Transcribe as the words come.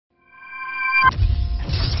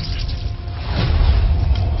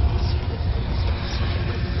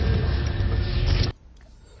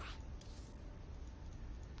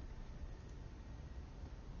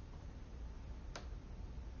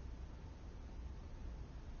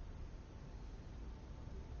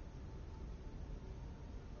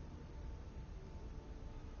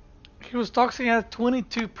He was toxic at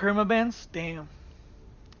 22 permabans. Damn.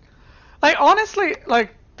 Like honestly,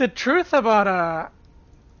 like the truth about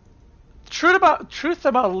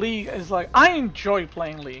League is like I enjoy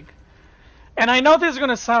playing League. And I know this is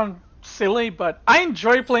gonna sound silly, but I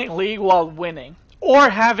enjoy playing League while winning. Or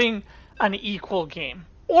having an equal game.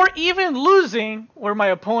 Or even losing where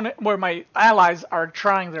my allies are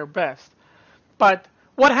trying their best. But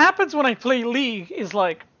what happens when I play League is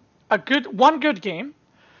like one good game,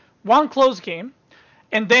 one close game,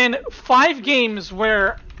 and then 5 games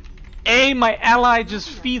where my ally just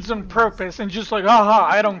feeds on purpose and just like, haha,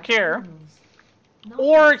 I don't care.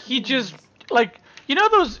 Or he just like, you know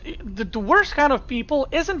those the worst kind of people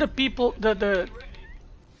isn't the people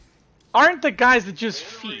aren't the guys that just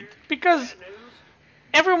feed, because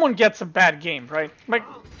everyone gets a bad game, right? Like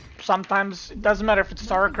sometimes it doesn't matter if it's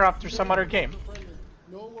StarCraft or some other game.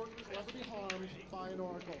 No workers ever be harmed by an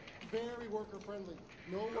oracle. Very worker friendly.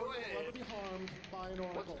 No workers ever be harmed by an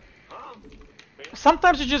oracle.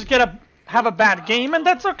 Sometimes you just have a bad game, and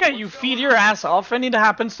that's okay. You feed your ass off, and it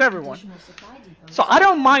happens to everyone. So I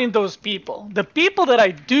don't mind those people. The people that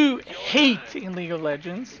I do hate in League of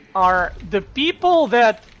Legends are the people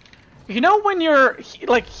that, you know, when you're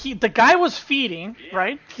like the guy was feeding,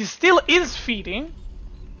 right? He still is feeding.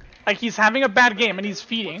 Like he's having a bad game and he's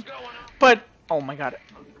feeding, but oh my god,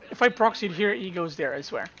 if I proxied here, he goes there, I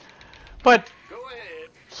swear. But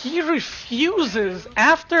he refuses,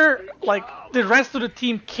 after like the rest of the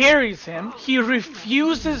team carries him, he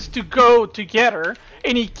refuses to go together,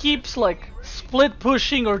 and he keeps like split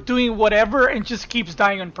pushing or doing whatever and just keeps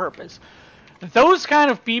dying on purpose. Those kind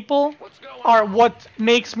of people are what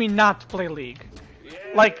makes me not play League.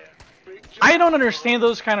 Like, I don't understand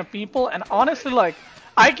those kind of people, and honestly, like,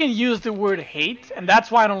 I can use the word hate, and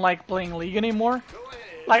that's why I don't like playing League anymore.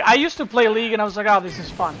 Like, I used to play League and I was like, oh, this is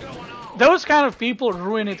fun. Those kind of people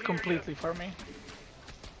ruin it completely for me.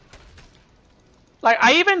 Like,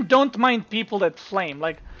 I even don't mind people that flame.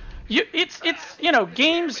 Like, it's you know,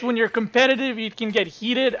 games when you're competitive, it can get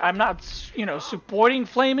heated. I'm not, you know, supporting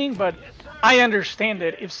flaming, but I understand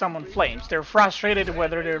it if someone flames. They're frustrated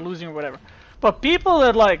whether they're losing or whatever. But people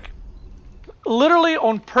that, like, literally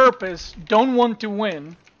on purpose don't want to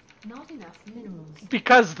win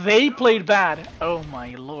because they played bad. Oh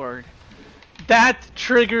my lord. That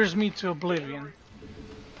triggers me to oblivion.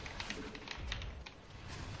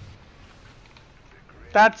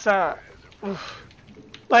 That's oof.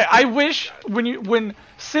 Like, I wish when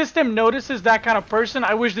system notices that kind of person,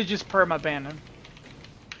 I wish they just perma-ban him.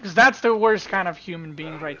 Because that's the worst kind of human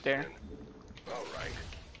being right there. Alright.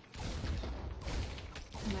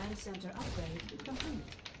 Command center upgrade complete.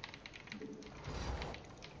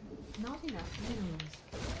 Not enough minerals.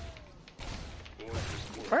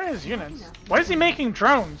 Where are his units? Why is he making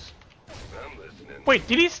drones? Wait,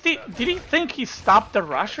 did he think he stopped the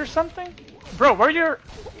rush or something? Bro, where are your...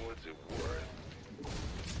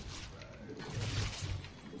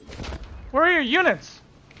 Where are your units?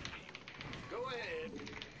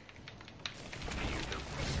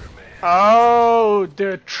 Oh,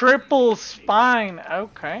 the triple spine.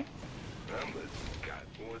 Okay.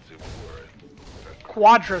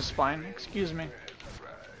 Quadra spine, excuse me.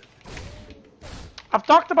 I've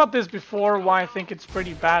talked about this before, why I think it's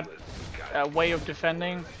pretty bad way of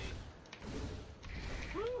defending.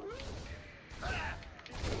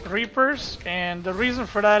 Reapers, and the reason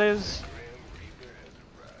for that is...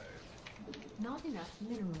 Not enough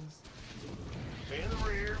minerals. In the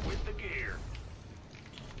rear with the gear.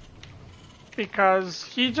 Because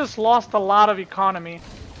he just lost a lot of economy.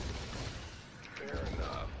 Fair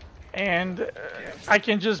enough. And I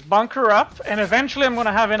can just bunker up, and eventually I'm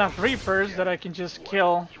gonna have enough Reapers that I can just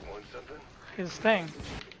kill his thing.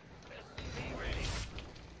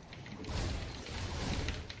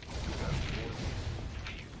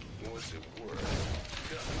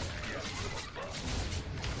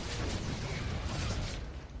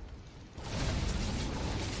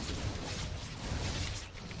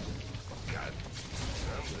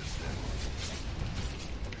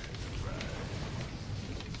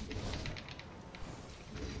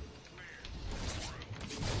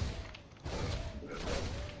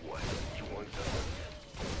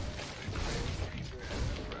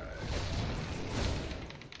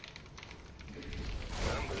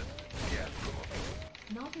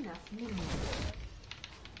 Not enough minerals.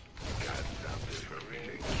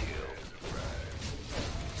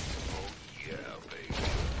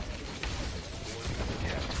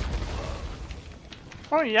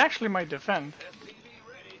 Oh, he actually might defend.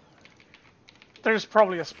 There's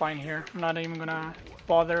probably a spine here. I'm not even gonna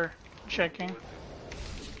bother checking.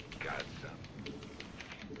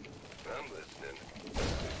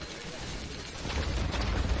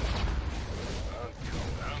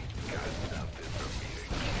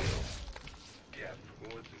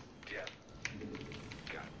 was in death.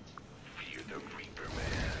 God, fear the Reaper,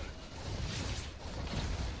 man.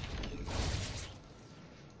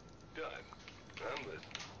 Done. I'm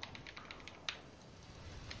listening.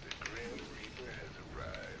 The Grim Reaper has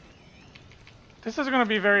arrived. This is gonna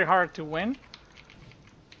be very hard to win.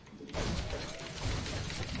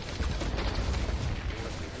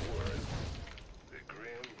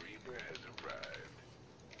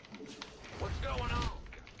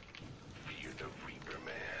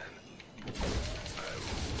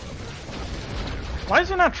 Why is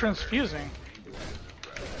he not transfusing?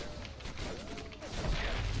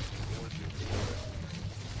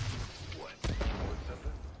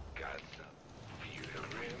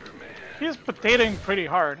 He's potatoing pretty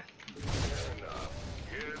hard.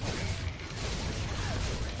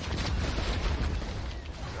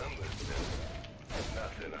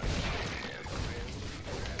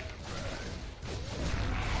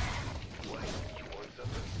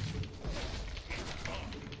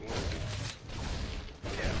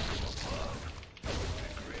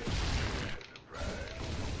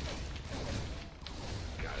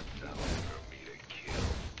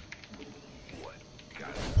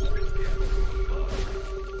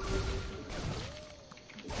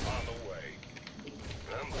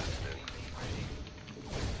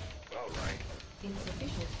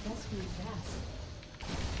 Insufficient rescue task.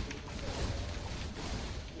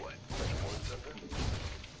 What? You want something?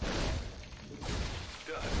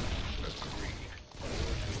 Done. Agreed.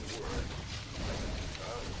 What's the word?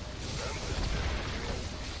 I'm listening.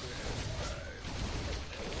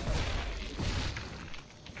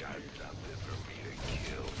 Got something for me to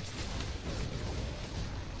kill.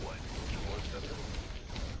 What? You want something?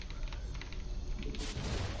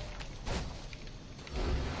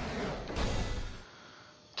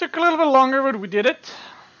 Took a little bit longer, but we did it.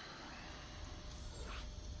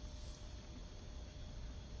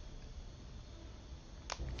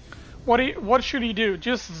 What should he do?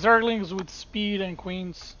 Just Zerglings with speed and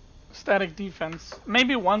Queens. Static defense.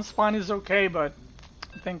 Maybe one spine is okay, but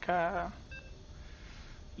I think,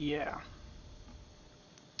 yeah.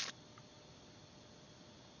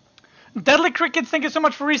 Deadly Crickets, thank you so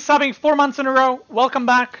much for resubbing 4 months in a row. Welcome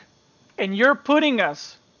back. And you're putting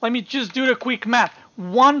us, let me just do the quick math,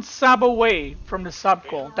 1 sub away from the sub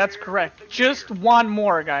goal. That's correct. Just one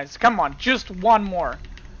more, guys. Come on, just one more.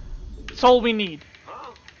 That's all we need.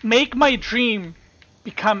 Make my dream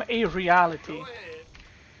become a reality. Go ahead.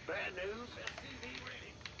 Bad news. SCV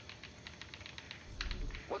ready.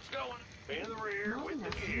 What's going? In the rear Not with the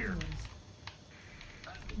enough gear. minerals.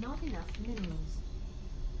 Not enough minerals.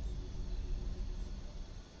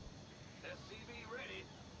 SCV ready.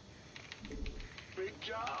 Big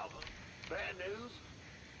job. Bad news.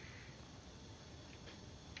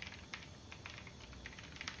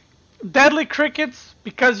 Deadly Crickets,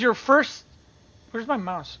 because your first... Where's my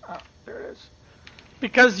mouse? Oh, there it is.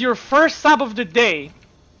 Because your first sub of the day,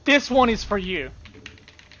 this one is for you.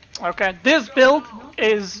 Okay, this build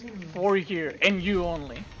is for you, and you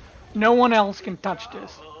only. No one else can touch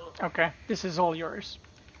this. Okay, this is all yours.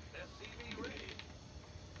 SCV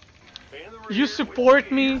ready. In the rear You with support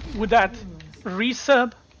the me gear. with that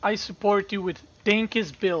resub, I support you with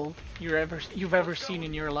dankest build you've ever seen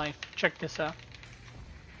in your life. Check this out.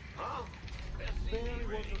 Huh? Very SCV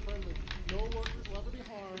ready. worker friendly. No workers will ever be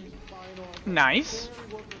harmed by an oracle. Nice. Very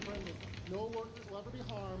worker friendly. No workers will ever be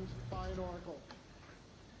harmed by an oracle.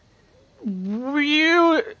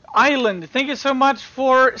 You Island, thank you so much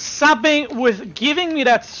for subbing with giving me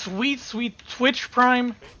that sweet, sweet Twitch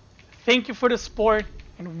Prime. Thank you for the support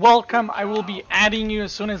and welcome. I will be adding you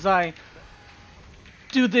as soon as I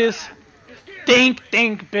do this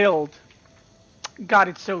dank build. God,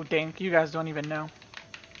 it's so dank. You guys don't even know.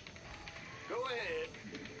 Go ahead.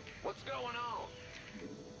 What's going on?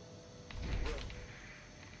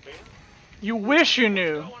 Ben, You wish you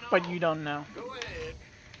knew, but you don't know. go ahead.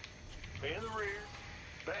 In the rear.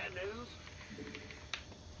 Bad news.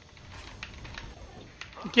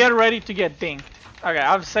 Get ready to get dinked. Okay,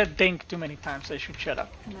 I've said dink too many times. I should shut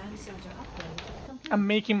up. Command center upgrade complete. I'm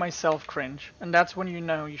making myself cringe, and that's when you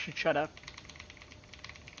know you should shut up.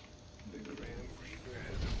 The Grim Reaper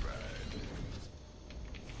has arrived.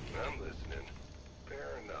 I'm listening.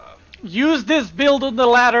 Fair enough. Use this build on the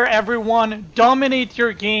ladder, everyone. Dominate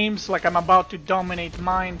your games like I'm about to dominate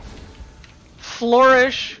mine.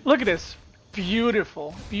 Flourish. Look at this.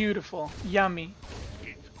 Beautiful, beautiful, yummy.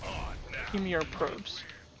 It's on now. Give me your probes.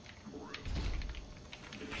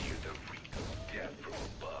 Fear the Reaper. Death from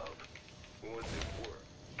above. What's it worth?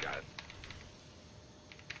 God.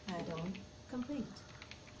 Add-on complete.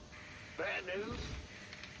 Bad news.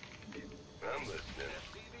 I'm listening.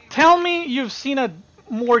 Tell me you've seen a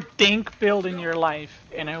more dink build in your life,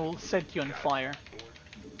 and I will set you on fire.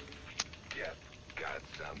 Yep, got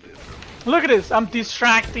something. Look at this, I'm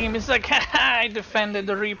distracting him. It's like, haha, I defended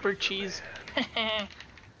the Reaper cheese. Ah,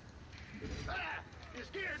 you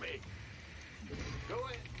scared me. Go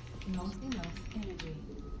ahead. Not enough energy.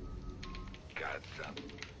 Got something.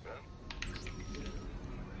 Huh?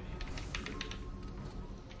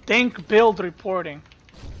 Dink build reporting.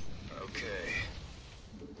 Okay.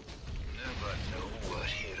 Never know what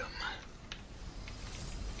hit him.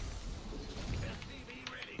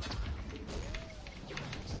 SCV ready.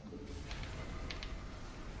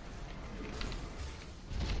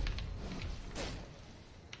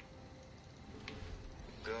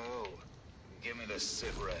 Go. Give me the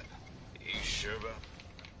sit rep. You sure about?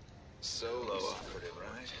 Solo operative,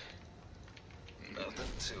 right? Nothing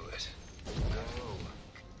to it. Go.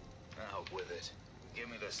 Out with it. Give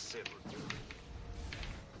me the sit rep.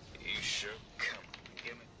 You sure? Come on.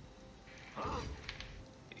 Give me. Huh?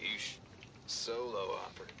 Solo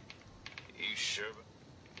operative. You sure?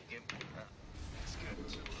 Give me. It's getting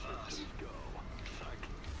too hot.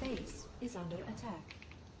 Base is under attack.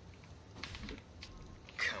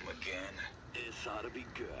 Come again. This ought to be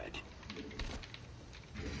good.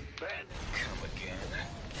 Bad. Come again.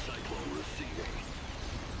 Cyclone receiving.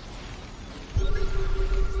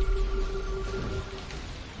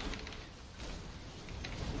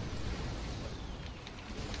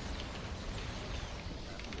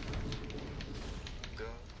 Go.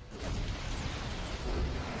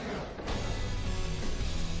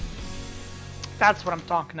 That's what I'm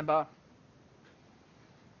talking about.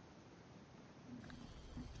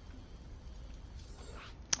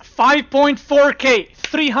 $5.4K,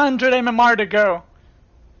 300 MMR to go.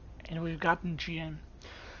 And we've gotten GM.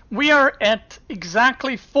 We are at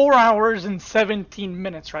exactly 4 hours and 17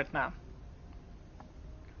 minutes right now.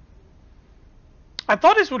 I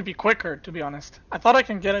thought this would be quicker, to be honest. I thought I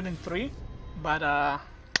can get it in 3, but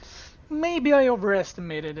maybe I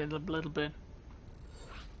overestimated it a little bit.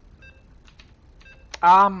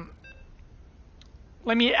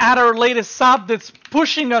 Let me add our latest sub that's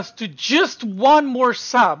pushing us to just one more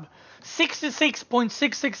sub.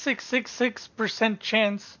 66.66666%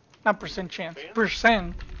 chance, not percent chance,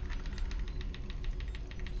 percent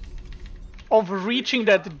of reaching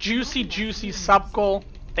that juicy sub goal.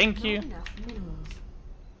 Thank you. Not enough minerals.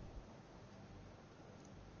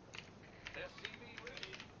 SCV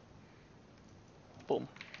ready. Boom.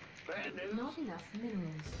 Bad news. Not enough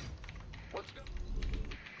minerals. What's go?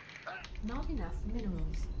 Not enough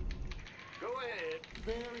minerals. Go ahead.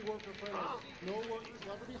 Very worker friendly. No workers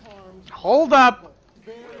ever be harmed. Hold up.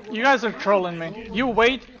 Very You guys are trolling me. You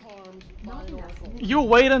wait. be harmed by Not an enough oracle. minerals. You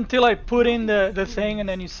wait until I put in the thing and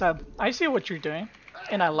then you sub. I see what you're doing.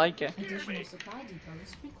 And I like it. Additional supply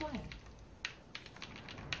depots required.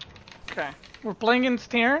 Okay. We're playing in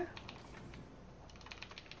Stern.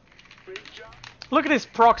 Big job. Look at this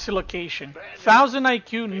proxy location. 1000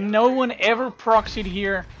 IQ. No one ever proxied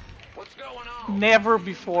here. What's going on? Never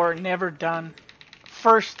before. Never done.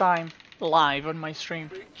 First time live on my stream.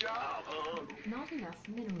 Big job, huh? Not enough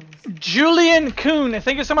minerals. Julian Kuhn,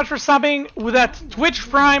 thank you so much for subbing with that Twitch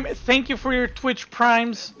Prime. Thank you for your Twitch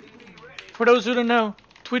Primes. For those who don't know,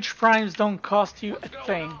 Twitch Primes don't cost you a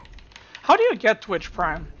thing. How do you get Twitch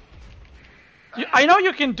Prime? I know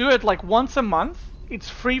you can do it like once a month. It's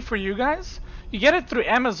free for you guys. You get it through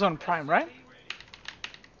Amazon Prime, right?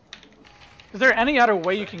 Is there any other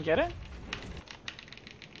way you can get it?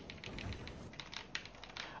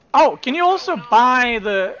 Oh, can you also buy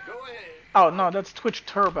the... Go ahead. Oh, no, that's Twitch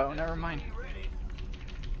Turbo. Never mind. Ready.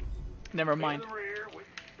 Never mind. In the rear with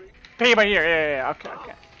big. Pay by year. Yeah. Okay.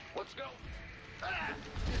 What's go? Ah,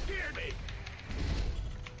 you scared me.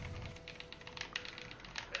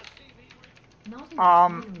 SCV ready. Not enough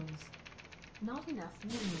Um, minerals. Not enough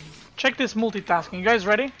minerals. Check this multitasking. You guys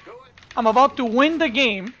ready? Go ahead. I'm about to win the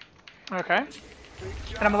game. Okay. Big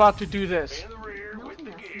job. And I'm about to do this. In the rear Not with the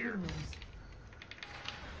enough gear. minerals.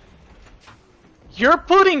 You're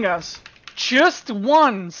putting us just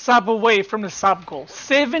one sub away from the sub goal.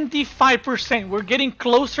 75%. We're getting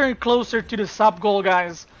closer and closer to the sub goal,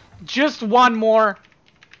 guys. Just one more.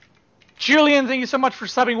 Julian, thank you so much for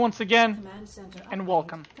subbing once again. Command center And upgrade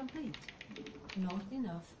welcome. Complete. Not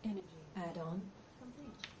enough energy. Add-on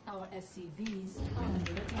complete. Our SCVs are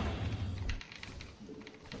under attack.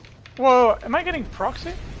 Whoa, am I getting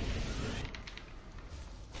proxy?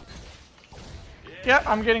 Yeah,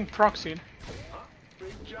 I'm getting proxied.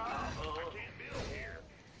 Big job. I can't build here.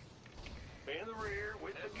 In the rear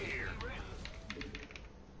with the gear.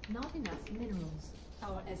 Not enough minerals.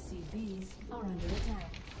 Our SCVs are under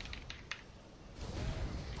attack.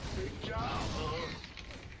 Big job.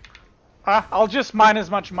 I'll just mine as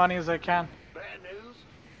much money as I can. Bad news?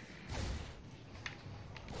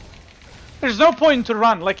 There's no point to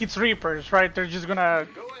run, like it's Reapers, right? They're just gonna...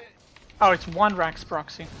 Go ahead. Oh, it's one Rax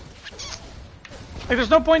proxy. Like, there's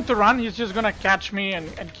no point to run, he's just gonna catch me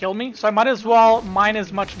and kill me. So I might as well mine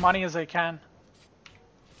as much money as I can.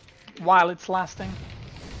 While it's lasting.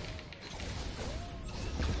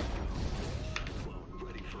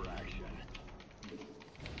 Ready for action.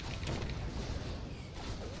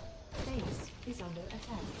 Base is under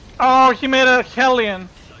attack. Oh, he made a Hellion.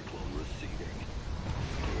 Cyclone receiving.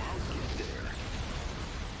 I'll get there.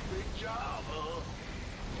 Big job, huh?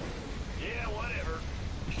 Yeah, whatever.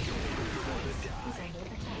 Is under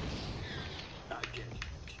attack. I get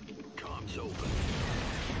it. Comms open.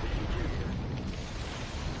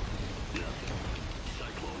 Nothing.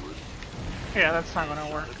 Cyclone receiving. Yeah, that's not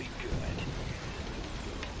gonna work. Gotta be good.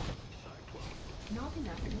 Cyclone. Not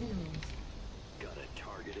enough minerals. Got a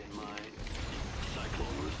target in mind.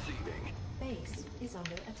 Cyclone receiving. Base is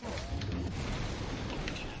under attack.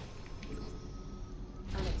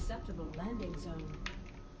 Unacceptable landing zone.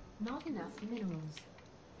 Not enough minerals.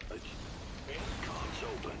 Comms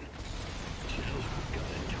open. Channels got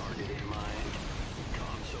a target in mind.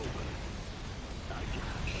 Comms open. I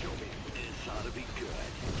can show me. This ought to be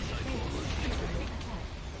good. Cyclone Base is receiving. under attack.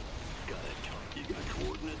 Got a target. You got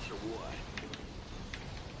coordinates or what?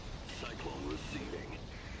 Cyclone receiving.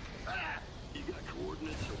 You got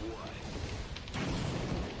coordinates or what?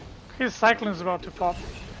 His Cyclone's about to pop.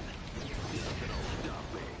 Nothing'll stop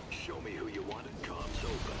me. Show me who you want. Comms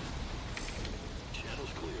open. Channel's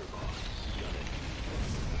clear, boss. Got it.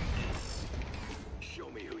 Show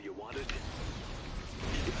me who you wanted.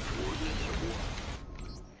 You got coordinates or what?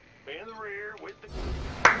 In the rear with the...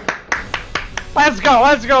 Let's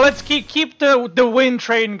go, let's keep the win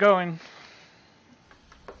train going.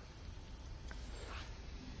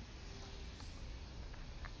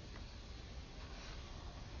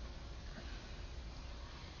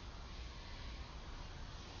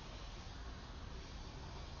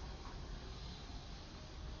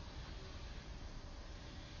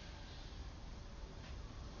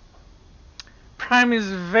 Prime is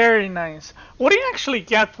very nice. What do you actually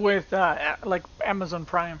get with like Amazon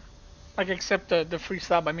Prime? Like except the free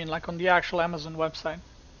sub, I mean like on the actual Amazon website.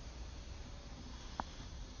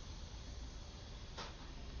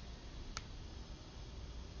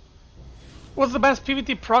 What's the best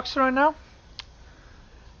PvT proxy right now?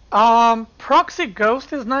 Proxy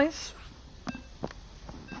Ghost is nice.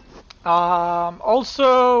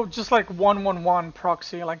 Also just like 1-1-1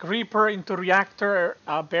 proxy, like Reaper into Reactor,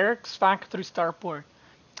 Barracks, Factory, Starport.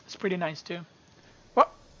 It's pretty nice too.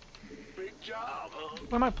 What? Big job, huh?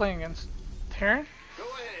 What am I playing against? Terran? Go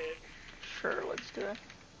ahead. Sure, let's do it.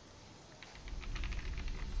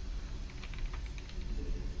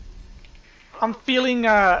 I'm feeling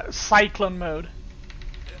Cyclone mode.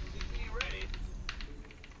 FCC ready.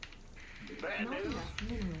 Bad Not news. enough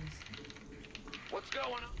minerals. What's going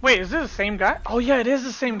on? Wait, is this the same guy? Oh yeah, it is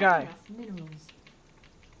the same Not guy. enough minerals.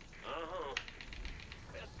 Uh-huh.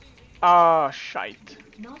 Oh, shite.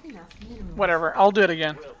 Not enough minerals. Whatever, I'll do it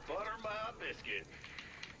again. Well, butter my biscuit.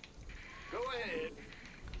 Go ahead.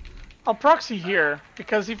 I'll proxy here,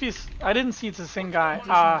 because if he's... I didn't see it's the same guy.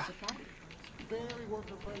 Additional supply. Very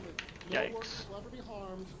worker friendly. No Yikes. workers will ever be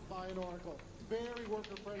harmed by an oracle. Very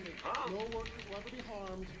worker friendly. Huh? No workers will ever be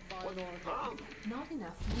harmed by an oracle. Huh? Not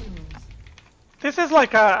enough minerals. This is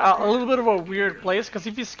like a little bit of a weird place, because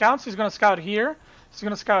if he scouts, he's gonna scout here, he's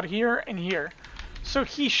gonna scout here, and here. So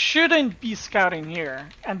he shouldn't be scouting here,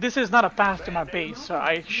 and this is not a path to my base, so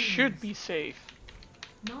I should be safe.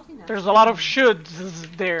 Not enough. There's a lot of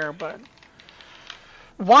shoulds there, but...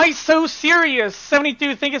 Why so serious?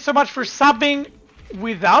 72, thank you so much for subbing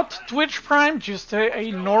without Twitch Prime, just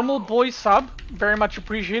a normal boy sub. Very much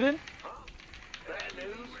appreciated. Bad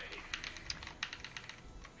news.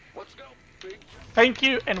 Let's go. Big Thank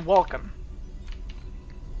you and welcome.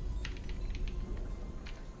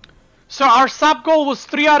 So our sub goal was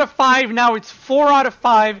 3 out of 5, now it's 4 out of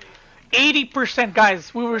 5. 80%,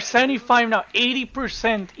 guys, we were 75, now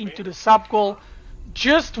 80% into the sub goal.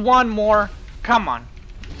 Just one more, come on.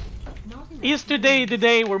 Not enough. Is today the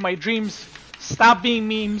day where my dreams stop being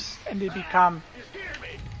memes and they become, You scared me.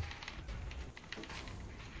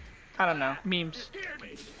 I don't know, memes. Scared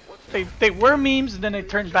me. What's They were memes and then they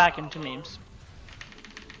turned back into memes.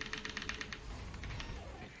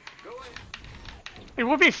 Go ahead. It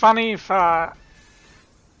would be funny if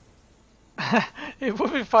it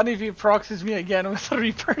would be funny if he proxies me again with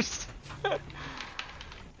Reapers. Command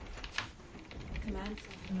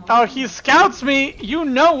center not Oh, he scouts me. You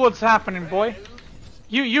know what's happening, boy.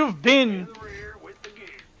 You've been In the rear with the gear.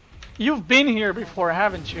 You've been here before,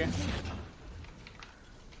 haven't you?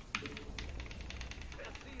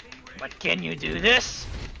 But can you do this?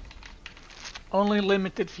 Only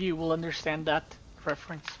limited few will understand that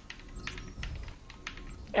reference.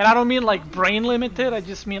 And I don't mean like brain limited, I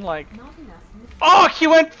just mean like... Oh, he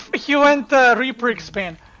went Reaper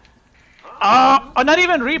expand. Oh, not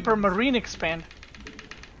even Reaper, Marine expand.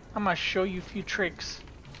 I'm gonna show you a few tricks.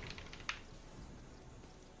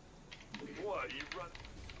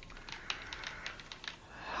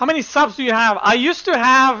 How many subs do you have? I used to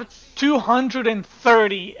have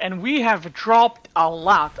 230, and we have dropped a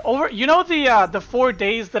lot. You know the 4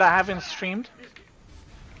 days that I haven't streamed?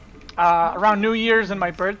 Around New Year's and my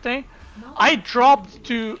birthday? I dropped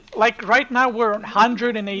to, like, right now we're on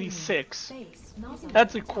 186.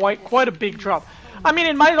 That's quite a big drop. I mean,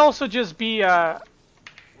 it might also just be, Got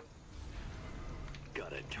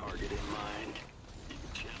a target in mind.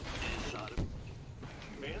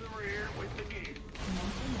 Man in the rear with the gear.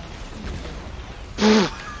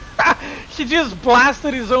 He just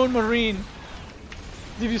blasted his own Marine.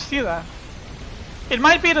 Did you see that? It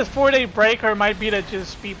might be the 4-day break, or it might be that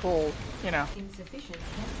just people, you know,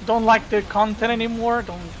 don't like the content anymore,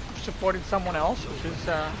 don't support it someone else, which is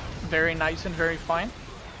very nice and very fine.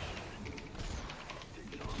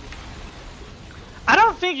 I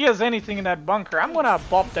don't think he has anything in that bunker. I'm gonna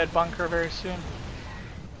bop that bunker very soon.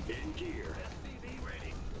 In gear.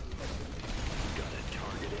 Ready. Got a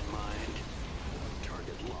target in mind.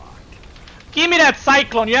 Target locked. Give me that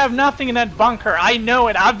Cyclone. You have nothing in that bunker. I know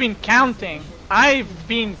it. I've been counting.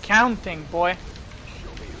 Boy.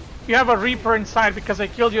 You have a Reaper inside because I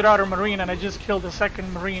killed your other Marine and I just killed the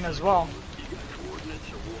second Marine as well.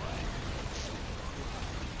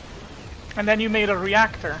 And then you made a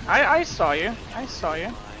reactor. I saw you. I saw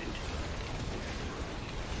you.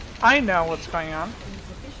 I know what's going on.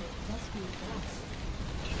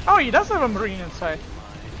 Oh, he does have a Marine inside.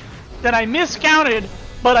 Then I miscounted,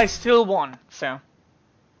 but I still won, so.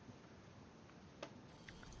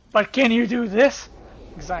 But can you do this?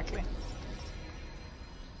 Exactly.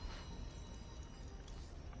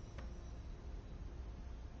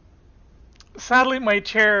 Sadly, my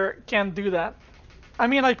chair can't do that. I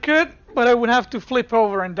mean, I could, but I would have to flip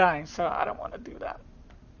over and die, so I don't want to do that.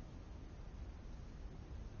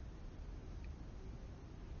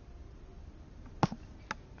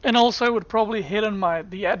 And also, I would probably hit on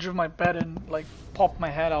the edge of my bed and like pop my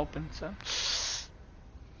head open. So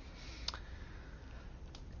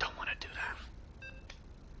don't want to do that.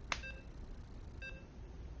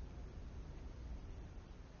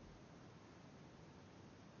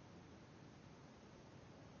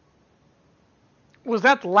 Was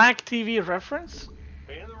that Lag TV reference?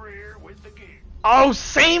 In the rear with the gear. Oh,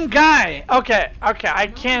 same guy. Okay, I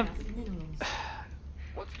can't.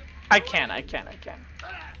 I can't.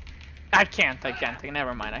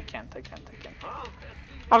 Never mind. I can't.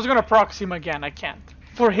 I was gonna proxy him again. I can't.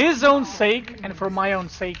 For his own sake and for my own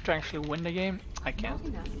sake to actually win the game, I can't.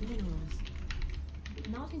 Not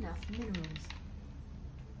enough minerals.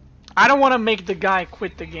 I don't want to make the guy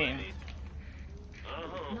quit the game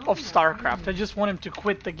of StarCraft. I just want him to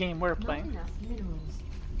quit the game we're playing.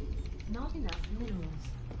 Not enough minerals.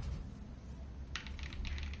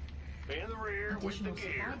 In the rear with the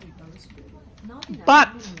gear.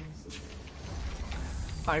 But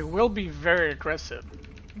I will be very aggressive.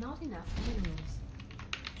 Not enough minerals.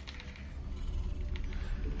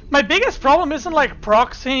 My biggest problem isn't like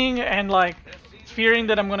proxying and like fearing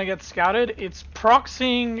that I'm gonna get scouted. It's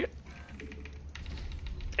proxying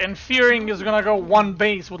and fearing is gonna go one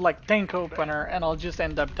base with like tank opener and I'll just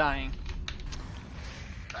end up dying.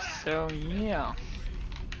 So yeah.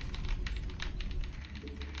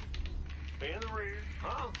 In the rear.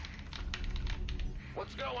 Huh?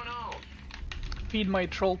 What's going on? Feed my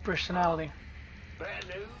troll personality. Bad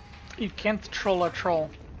news? You can't troll a troll.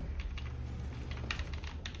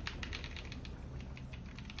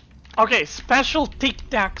 Okay, special tic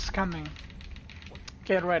tacs coming.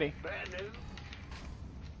 Get ready. Bad news?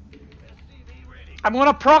 SCV ready. I'm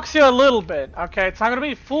gonna proxy a little bit, okay? It's not gonna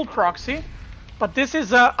be full proxy, but this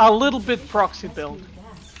is a little bit proxy build,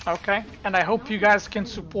 okay? And I hope you guys can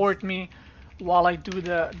support me while I do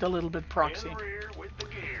the little bit proxy. In the rear with the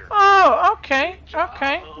gear. Oh, okay.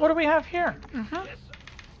 What do we have here?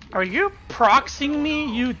 Are you proxying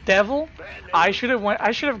me, you devil? I should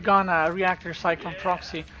have gone reactor cyclone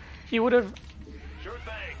proxy. He would have. Sure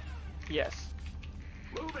thing. Yes.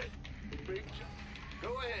 Move it. Big jump.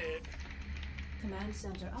 Go ahead. Command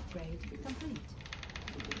center upgrade complete.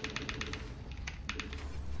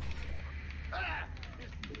 Ah!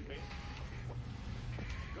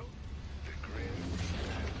 Go. The grid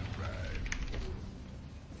has arrived.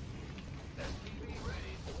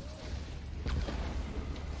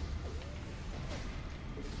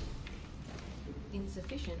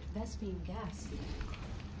 Insufficient Vespine gas.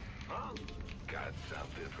 Huh? Got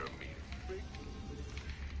something for me?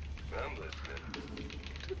 I'm listening.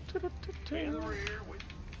 In the rear with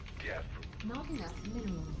gas. Not enough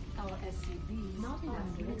minerals. Our SCV. Not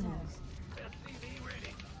enough minerals. SCV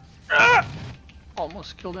ready. Ah!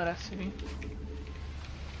 Almost killed that SCV. The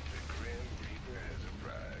Grim Reaper has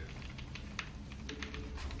arrived.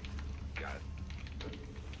 Got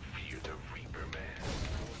fear the Reaper man.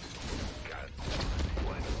 Got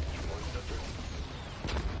what? You want something?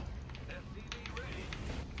 SCV ready.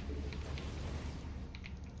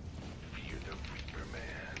 Fear the Reaper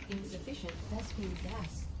man. Insufficient Vespine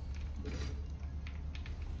gas.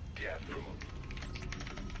 Gas from him.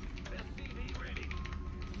 SCV ready.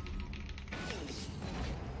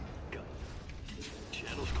 Got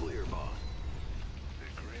channels clear, boss. The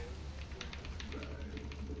Grim.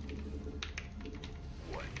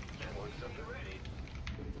 What? Want something ready?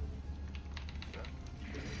 Huh?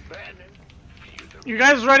 Batman. Fear the You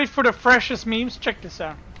guys ready for the freshest memes? Check this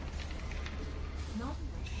out. Not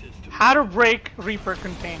system. How to break Reaper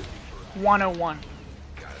contain 101.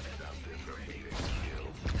 Got something for me to kill.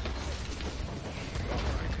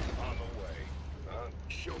 Alright, on the way.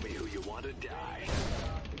 Show me who you want to die.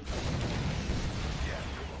 Gas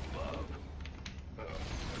from above.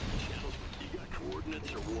 Channels, you got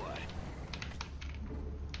coordinates or what?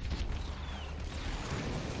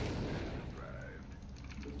 Arrived.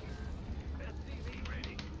 SCV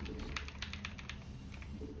ready.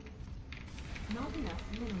 not enough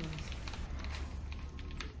minerals.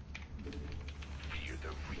 Fear the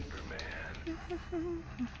Reaper man.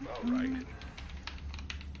 Alright.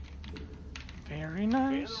 Very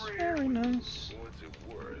nice, very nice. What's it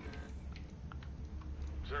worth?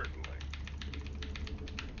 Certainly.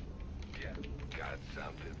 Yeah, got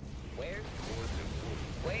something. Where? What's it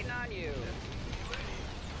worth? Waiting on you.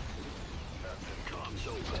 Nothing comes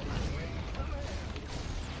open.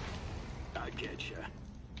 I get ya.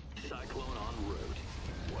 Cyclone en route.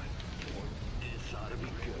 What? This ought to be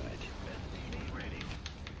good. Ready.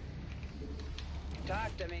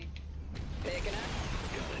 Talk to me. Picking up.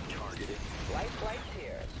 Got it targeted. Light flights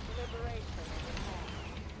here. Liberation.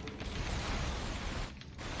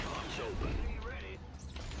 Comms open. Ready.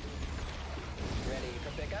 Ready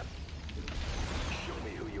for pickup? Show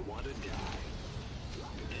me who you want to die.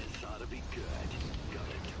 This ought to be good. Got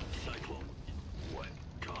it. Cyclone. What?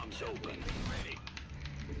 Comms open. Ready.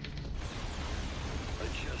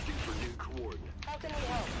 Adjusting for new coordinates. How can we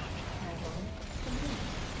help?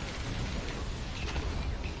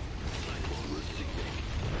 Cyclone receiving.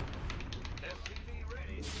 SCV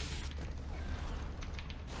ready.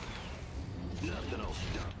 Nothing else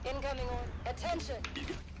stop. Incoming on. Attention! You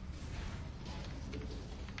got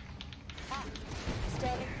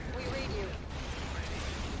Steady. We read you.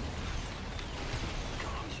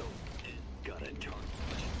 comms open. Got it target.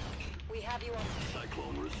 We have you on.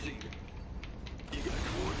 Cyclone receiving. You got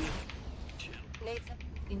coordinates? Need some.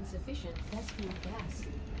 Insufficient Vespine gas.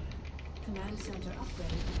 Command center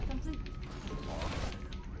upgrade complete.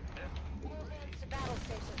 Movements to battle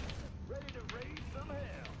station. Ready to raise some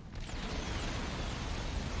hell.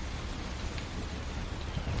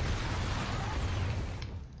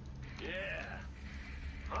 Yeah.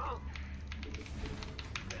 Huh?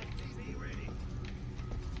 SCV ready.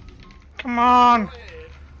 Come on!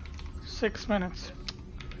 6 minutes.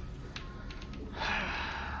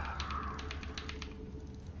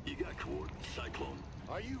 You got coordinates, Cyclone.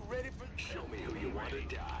 Are you ready for? Show me who you want to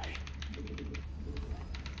die.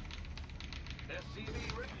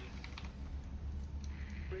 SCV ready.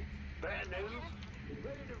 Bad news.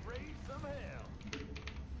 Ready to raise some hell.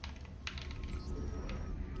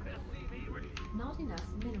 SCV ready. Not enough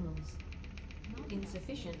minerals.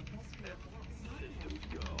 Insufficient Vespine gas. Systems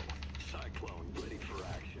go. Cyclone ready for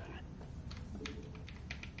action.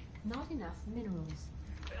 Not enough minerals.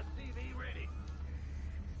 SCV ready.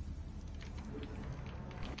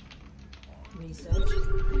 Research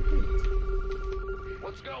complete.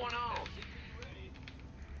 What's going on?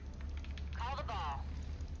 Call the ball.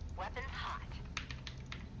 Weapons hot.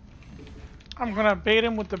 I'm gonna bait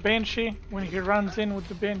him with the Banshee when he runs in with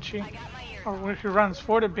the Banshee. I got my ears. Or when he runs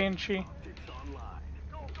for the Banshee. It's online.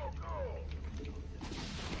 Go, go, go.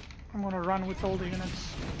 I'm gonna run with all the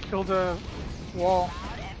units. Kill the wall.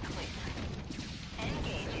 Loud and clear.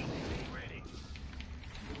 Engaging. Ready.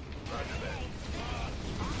 Roger that.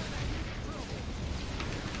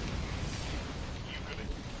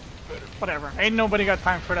 Whatever. Ain't nobody got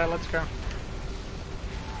time for that. Let's go.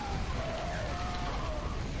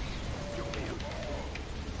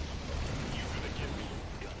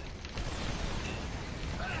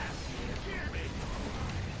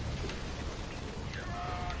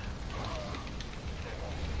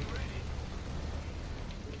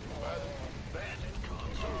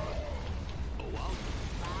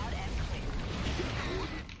 Loud and clear.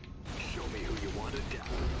 Show me who you want to die.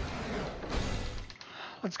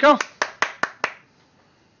 Let's go.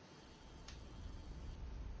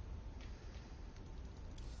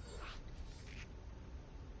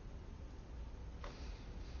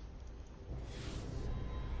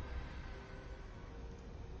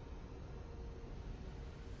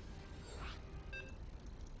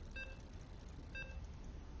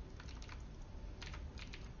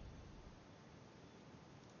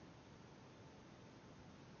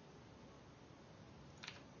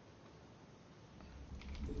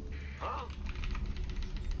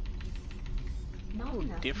 Not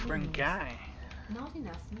enough Different minerals. guy. Not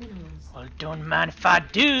enough minerals. Well, don't mind if I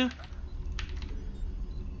do.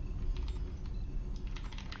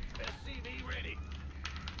 SCV ready.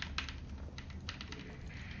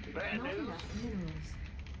 Bad Not news. enough minerals.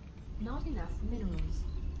 Not enough minerals.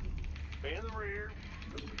 In the rear.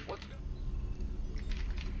 What's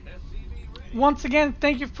SCV ready. Once again,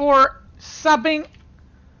 thank you for subbing.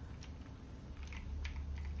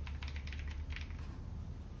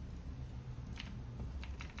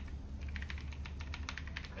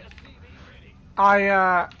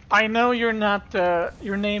 I know you're not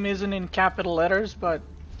your name isn't in capital letters, but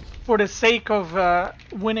for the sake of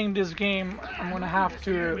winning this game, I'm gonna have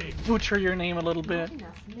to butcher your name a little bit. Not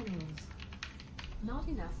enough minerals. Not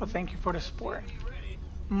enough. But thank you for the support.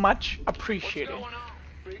 Much appreciated. Going on?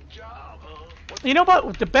 Big job, huh? What's You know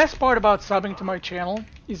what? The best part about subbing to my channel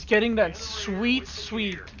is getting that sweet,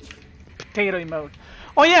 sweet potato emote.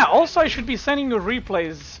 Oh yeah, also I should be sending you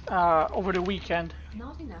replays over the weekend.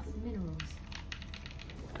 Not enough minerals.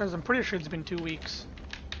 Because I'm pretty sure it's been 2 weeks.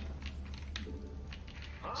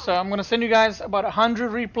 So I'm gonna send you guys about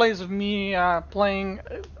 100 replays of me playing,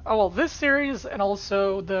 well, this series and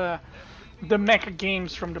also the mecha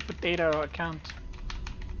games from the potato account.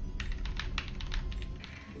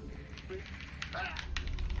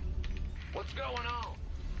 What's going on?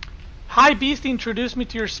 Hi Beast, introduce me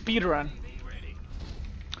to your speedrun.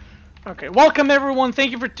 Okay, welcome everyone,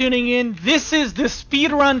 thank you for tuning in. This is the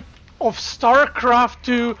speedrun of StarCraft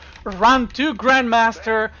 2, Round 2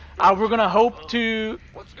 Grandmaster. We're gonna hope to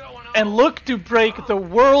What's going on? and look to break the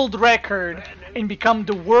world record and become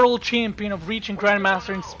the world champion of reaching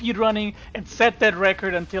Grandmaster in speedrunning and set that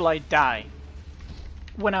record until I die.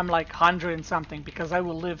 When I'm like 100 and something, because I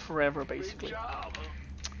will live forever basically. Job, huh?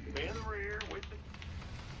 In the rear with the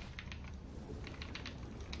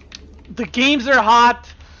The games are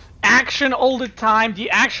hot, action all the time, the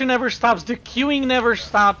action never stops, the queuing never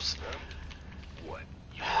stops.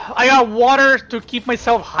 I got water to keep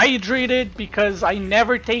myself hydrated because I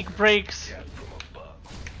never take breaks.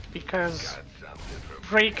 Because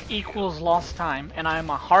break equals lost time, and I'm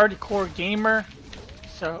a hardcore gamer,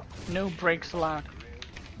 so no breaks allowed.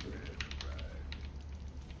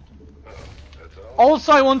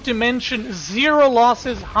 Also, I want to mention 0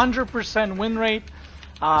 losses, 100% win rate.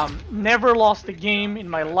 Never lost a game in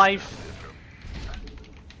my life.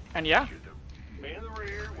 And yeah, in the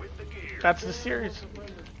rear with the gear. that's the series.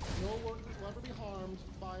 No workers will ever be harmed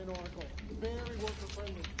by an oracle. Very worker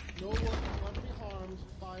friendly. No workers will ever be harmed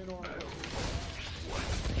by an oracle.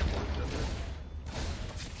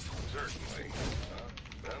 Certainly.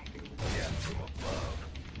 Yeah, from above.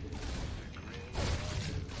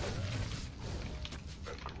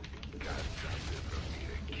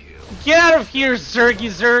 Get out of here, Zergy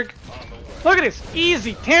Zerg! Look at this,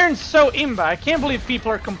 easy. Terran's so imba. I can't believe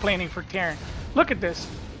people are complaining for Terran. Look at this.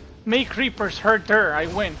 Make Reapers hurt her. I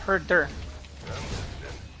win. Hurt her.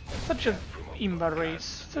 Such a imba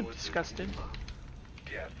race. So disgusted.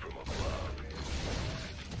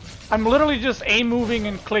 I'm literally just A moving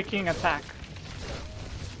and clicking attack.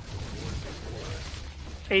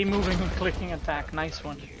 A moving and clicking attack. Nice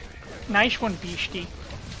one. Nice one, Beastie.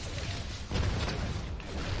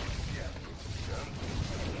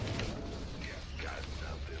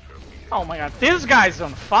 Oh my god, this guy's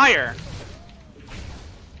on fire!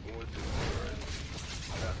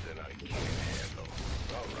 Nothing I can't handle.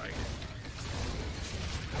 All right.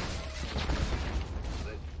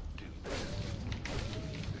 Let's do this.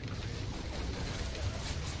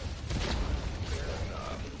 Fair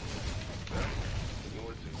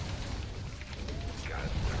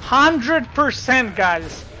enough. 100%,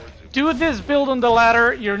 guys. Do this build on the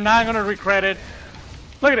ladder, you're not gonna regret it.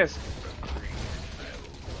 Look at this.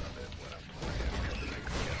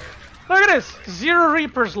 Look at this! 0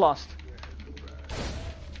 Reapers lost.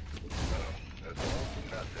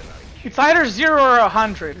 It's either 0 or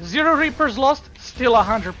 100. 0 Reapers lost, still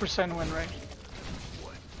 100% win rate.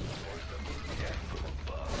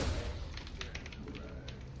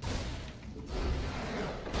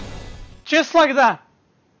 Just like that.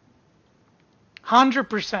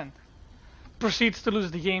 100%. Proceeds to lose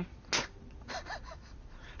the game.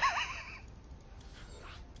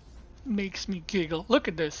 Makes me giggle. Look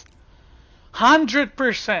at this.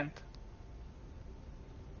 100%.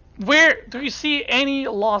 Where do you see any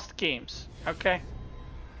lost games? Okay.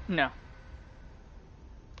 No.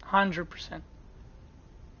 100%.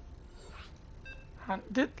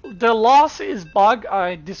 The loss is bug.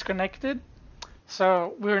 I disconnected.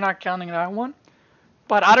 So we're not counting that one.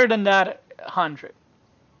 But other than that, 100.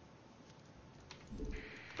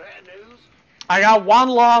 Bad news? I got one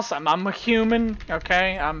loss. I'm a human.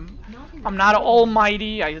 Okay. I'm not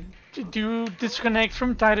almighty. I do disconnect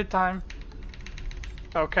from time to time.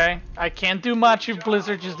 Okay. I can't do much if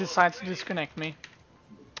Blizzard just decides to disconnect me.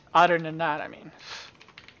 Other than that, I mean.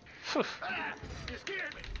 You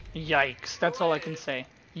scared me. Yikes. That's all I can say.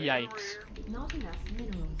 Yikes. Not enough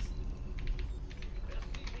minerals.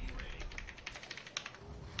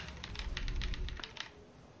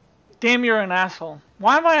 Damn, you're an asshole.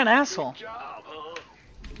 Why am I an asshole? Job, huh?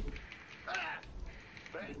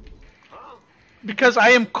 Huh? Because I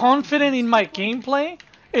am confident in my gameplay,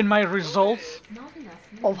 in my results Not enough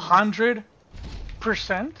of minerals.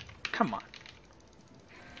 100%. Come on.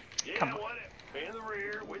 Yeah, Come on. what if? In the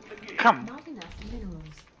rear with the gear. Come on. Not enough minerals.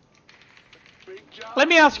 Big job. Let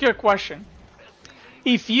me ask you a question.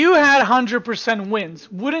 If you had 100%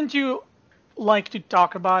 wins, wouldn't you like to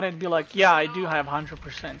talk about it and be like, yeah, I do have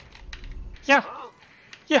 100%? Yeah.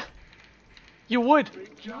 Yeah. You would.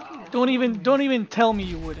 Don't even tell me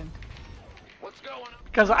you wouldn't. What's going on?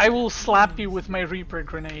 Because I will slap you with my Reaper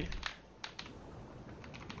grenade.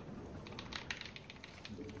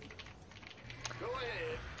 Go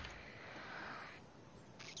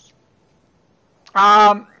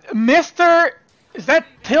ahead. Mr. Is that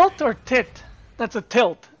Tilt or Tit? That's a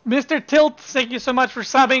Tilt. Mr. Tilt, thank you so much for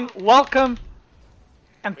subbing. Welcome.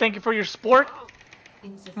 And thank you for your support.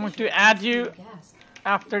 I'm going to add you Gas.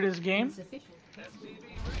 after this game. Insufficient.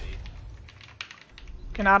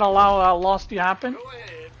 Cannot allow a loss to happen. Go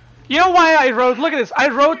ahead. You know why I wrote, look at this, I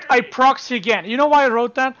wrote I proxy again. You know why I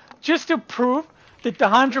wrote that? Just to prove that the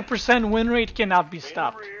 100% win rate cannot be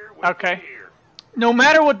stopped. Okay? No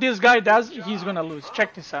matter what this guy does, he's gonna lose.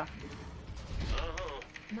 Check this out.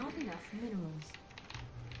 Not enough minerals.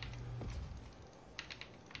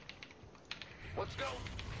 Let's go.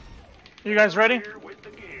 You guys ready? Rear with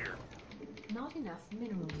the gear. Not enough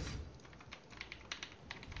minerals.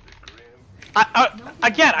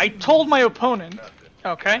 Again, I told my opponent,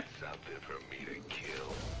 okay? Something for me to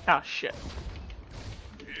kill. Oh shit.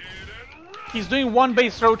 He's doing one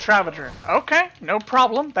base throw Travager. Okay, no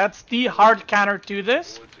problem. That's the hard counter to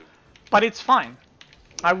this. But it's fine.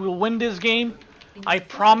 I will win this game. I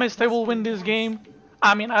promised I will win this game.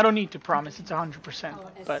 I mean, I don't need to promise it's 100%.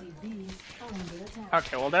 Our But, SCVs are under attack.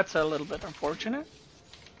 okay, well that's a little bit unfortunate.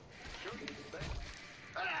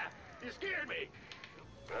 You scared me.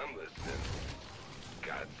 I'm listening.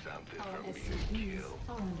 Got something Our for me to SCVs kill.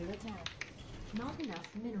 are under attack. Not enough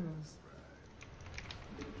minerals.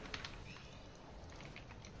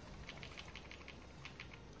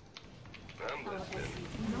 I'm Our listening.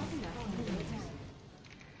 SCVs not enough under attack.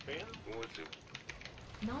 What's it?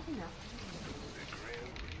 Not enough. The Grand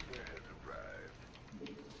Reaper has arrived.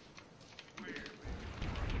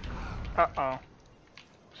 Uh-oh.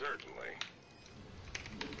 Certainly.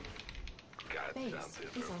 Got Base something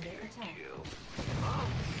is for under me to attack. kill.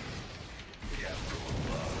 Yeah, from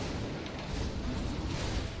above.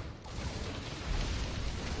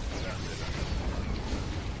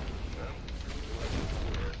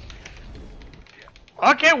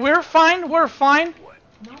 Okay, we're fine, we're fine.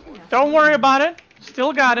 Not enough. Don't worry about it.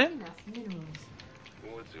 Still got it. Not enough minerals.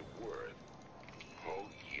 What's it worth? Oh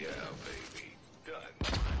yeah, baby.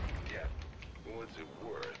 Done. Yeah. What's it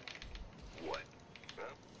worth? What? Huh?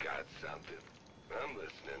 Got something. I'm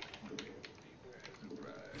listening.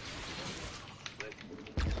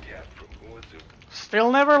 Yeah, from what's it?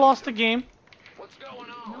 Still never lost a game. What's going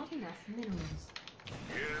on? Not enough minerals.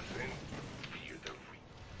 Yes, and fear the reap.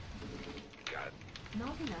 Got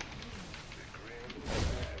Not enough. the grand.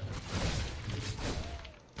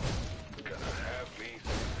 Gonna have me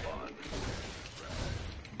some fun.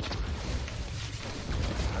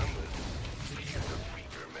 I'm the fear the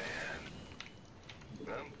reaper man.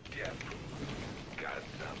 Yeah, got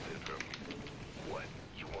something from me. What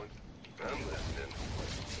you want? I'm listening.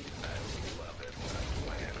 I love it when I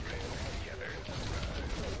plan things together.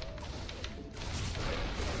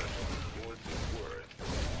 What's it worth?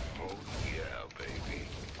 Oh yeah, baby.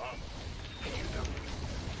 You know.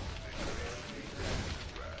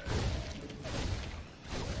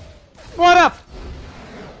 What up?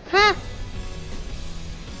 Huh?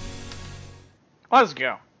 Let's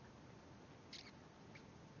go.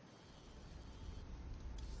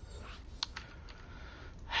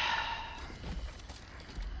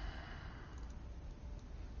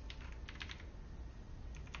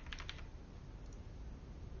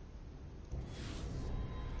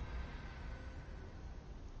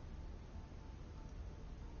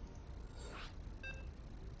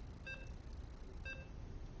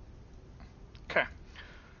 Okay.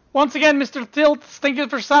 Once again, Mr. Tilt, thank you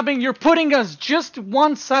for subbing. You're putting us just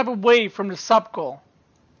one sub away from the sub goal.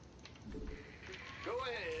 Go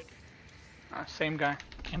ahead. Same guy.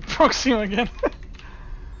 Can't proxy him again.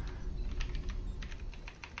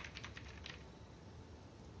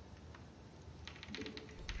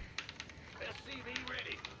 SCV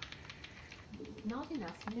ready. Not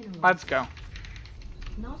enough minerals. Let's go.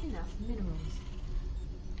 Not enough minerals.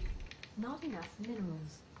 Not enough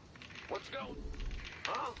minerals. Let's go.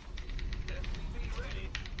 Huh? SCV ready.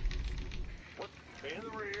 What? In the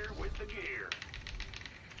rear with the gear.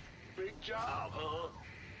 Big job, huh?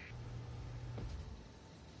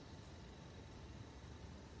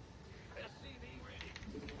 SCV ready.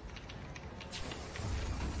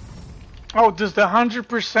 Oh, does the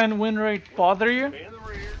 100% win rate bother you? In the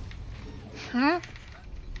rear. Hmm?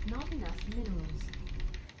 Not enough minerals.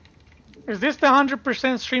 Is this the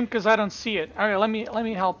 100% stream? Because I don't see it. Alright, let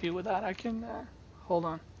me help you with that. I can hold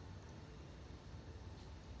on.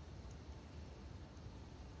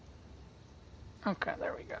 Okay,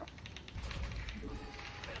 there we go.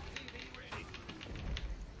 SCV ready.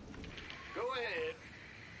 Go ahead.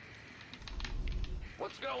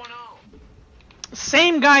 What's going on?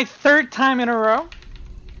 Same guy, third time in a row.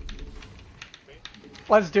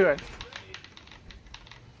 Let's do it.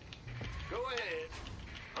 Go ahead.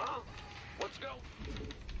 Huh? Let's go.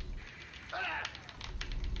 Ah!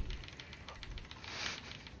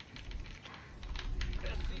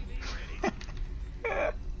 SCV ready.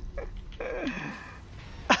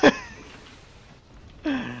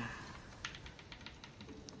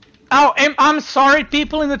 Oh, I'm sorry,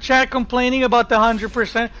 people in the chat complaining about the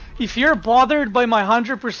 100%. If you're bothered by my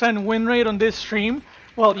 100% win rate on this stream,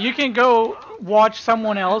 well, you can go watch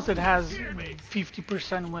someone else that has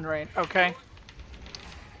 50% win rate, okay?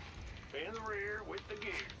 In the rear with the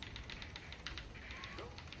gear.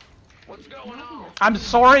 What's going on? I'm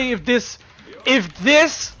sorry if this,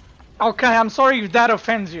 okay, I'm sorry if that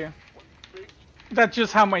offends you. That's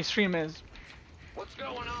just how my stream is. What's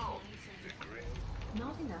going on?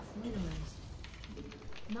 Not enough minerals.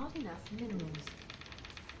 Not enough minerals.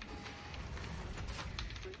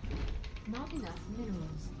 Not enough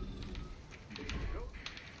minerals.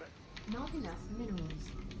 Not enough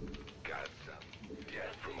minerals. Got some.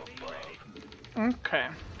 Jet from above. Okay.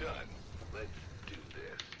 Done. Let's do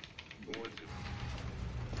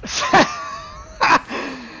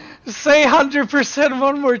this. Say 100%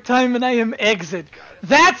 one more time and I am exit.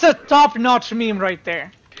 That's a top-notch meme right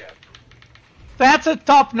there. That's a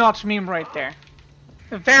top-notch meme right there.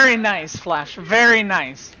 Very nice, Flash. Very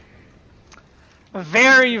nice.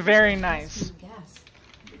 Very, very nice. Gas.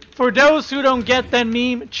 For those who don't get that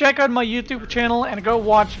meme, check out my YouTube channel and go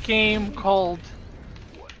watch a game called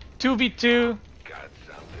 2v2 Got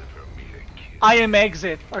something for me to kill. I am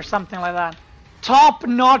exit or something like that.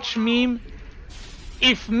 Top-notch meme.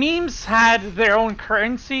 If memes had their own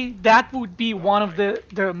currency, that would be one of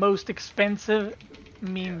the most expensive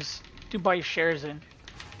memes to buy shares in.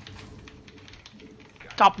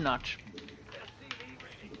 Top-notch.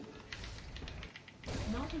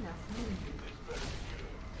 Not enough minerals.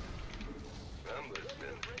 I'm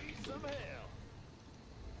listening. Some hell.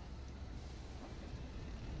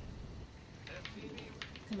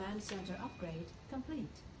 Command center upgrade complete.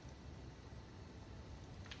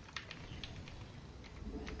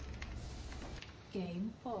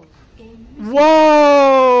 Game over. Game resumed.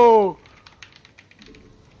 Whoa!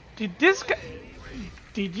 Did this guy...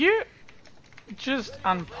 Did you just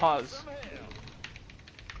unpause?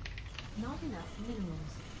 Not enough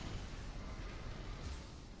minerals.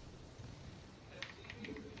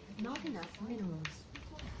 Not enough minerals.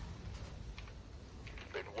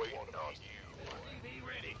 Been waiting on you. Be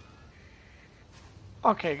ready.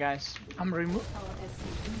 Okay, guys. I'm removing... Our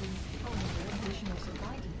SCVs are under additional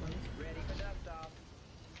supply depot.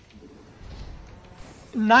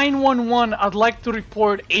 911, I'd like to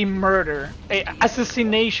report a murder, a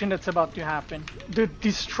assassination that's about to happen. The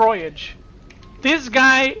destroyage. This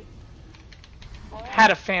guy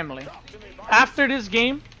had a family. After this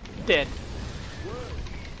game, dead.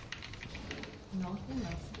 Not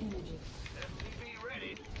enough energy. Be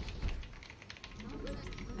ready.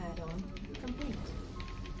 Add-on complete.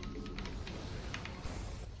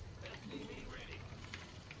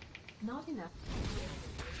 Not enough.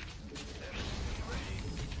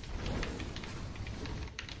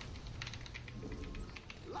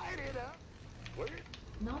 Light it up. Where?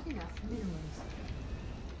 Not enough minerals.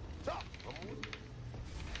 Stop.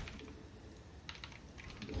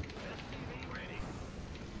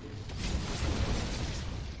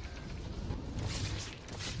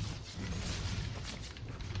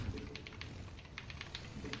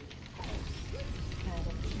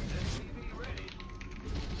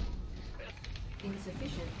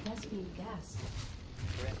 Insufficient Vespine gas.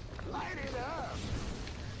 Light it up.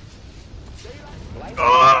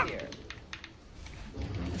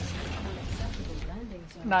 Unacceptable landing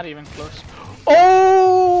zone. Not even close.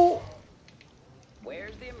 Oh!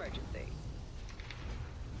 Where's the emergency?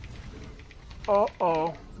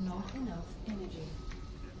 Uh-oh. Not enough energy.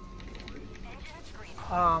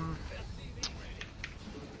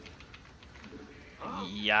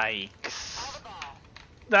 Yikes.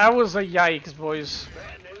 That was a yikes, boys.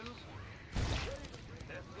 Bad news.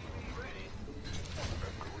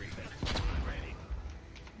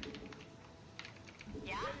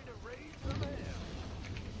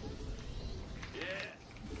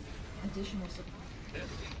 Additional supply.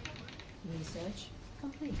 Research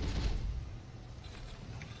complete.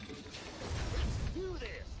 Do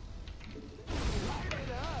this. Light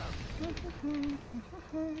it up.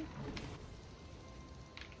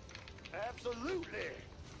 Absolutely.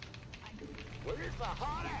 Where's the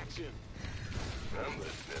hot action? I'm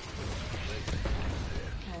listening.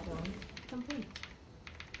 Add-on complete.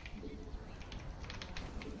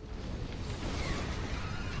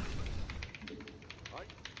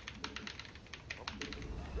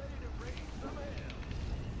 Ready to raise some hell.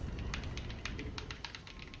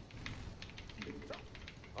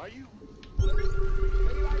 Are you?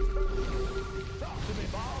 Talk to me,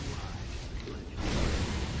 boss.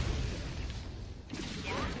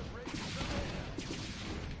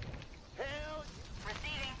 Hell,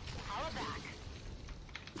 Receiving. Holla back.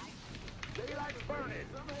 daylight's burning.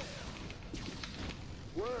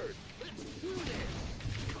 Word. Let's do this.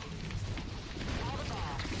 Call the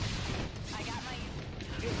ball. I got my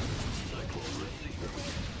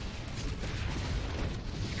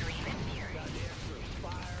Scream and fury.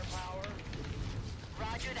 Firepower.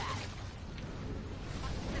 Roger that.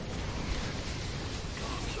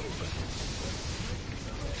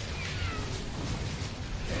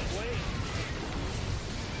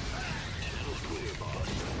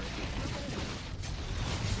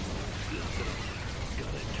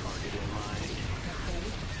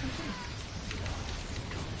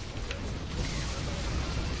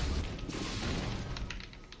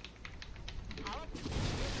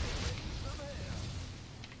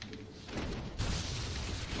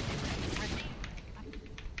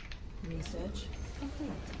 Research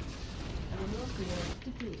complete. Mineral field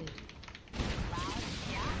depleted. Loud,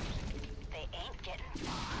 yeah? They ain't getting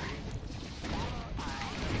far. That's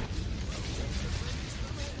fine.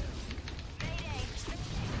 Mayday.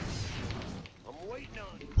 I'm waiting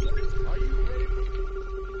on you. Are you ready?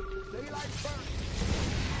 Daylight's burning.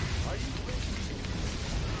 Are you ready?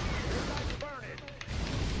 Daylight's burning.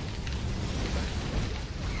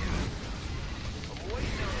 I'm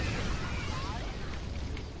waiting on you.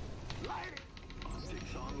 Light it.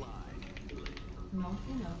 Optics online. Not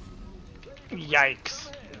enough. Yikes.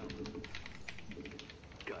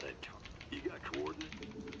 Got it. You got coordinates?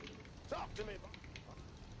 Talk to me.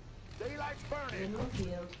 Daylight's burning. Mineral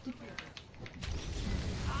field depleted.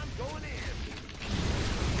 I'm going in.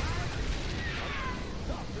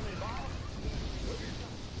 Talk to me, boss.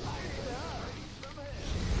 Light it up.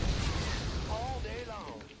 All day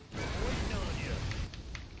long. I'm waiting on you.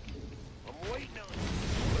 I'm waiting on you.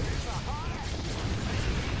 Where's the hot action?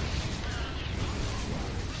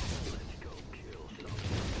 Let's go kill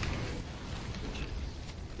something.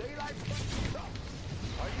 Daylight's burning.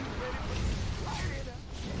 Are you ready for light it up?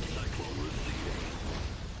 Cyclone receiving.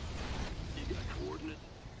 You got coordinates?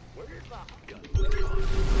 Where's the got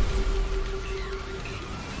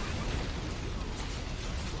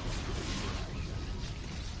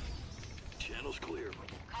channel's clear.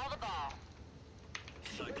 Call the ball.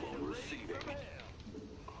 Cyclone receiving.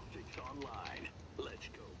 Optics online. Let's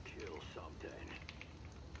go kill something.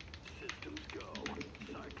 Systems go.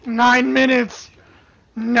 Cyclone 9 minutes.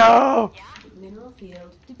 No. Mineral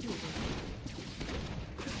field depleted.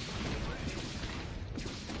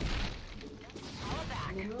 Holla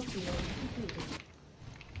back. Mineral field depleted.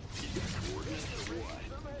 you got coordinates or what?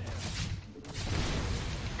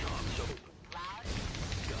 Comms open. Loud.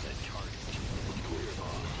 Got a target. Clear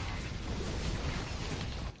off.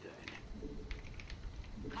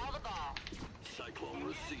 Call the ball. Cyclone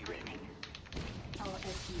receiving. Our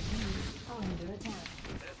SCV attack.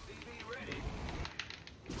 SCV ready.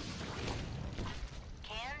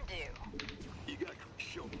 Can do. You got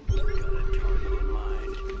show. Got a target in mind.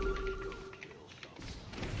 Let's go kill some.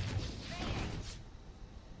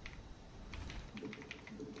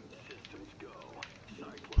 Systems go.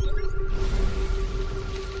 Cyclone.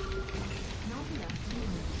 Not enough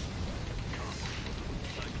units.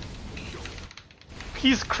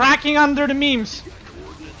 He's cracking under the memes.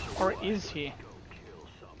 Or is he? Go kill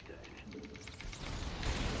something.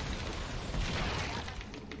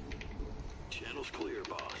 Channel's clear,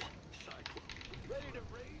 boss. Cyclone. Ready to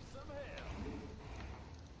raise some hell.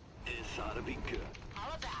 This ought to be good.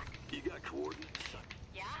 Holla back. You got coordinates?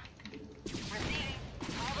 Yeah? Receiving.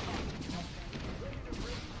 Call the ball. Ready to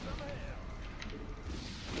raise some hell.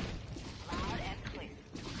 Loud and clear.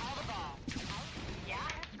 Call the ball. Yeah?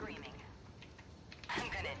 Screaming. I'm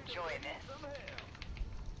gonna enjoy this. Some hell.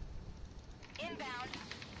 Inbound.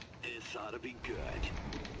 This ought to be good.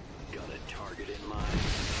 Got a target in mind.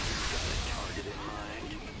 Got a target in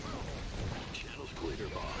mind. Channel's clear,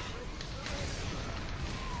 boss.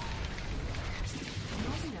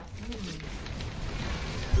 Not enough units.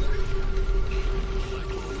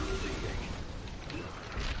 Cyclone receiving.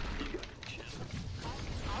 You got channel.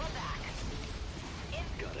 Holla back.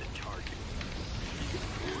 Got a target. You got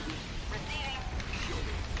coordinates. Receiving. Show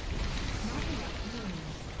me. Not enough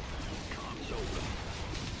units. Comms open.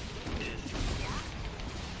 This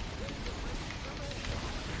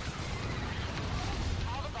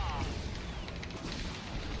Call the ball.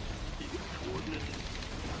 you got coordinates.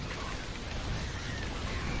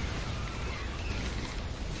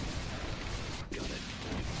 Got it.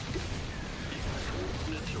 You got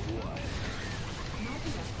coordinates or what? Not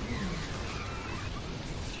enough units.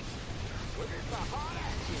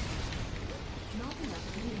 Not enough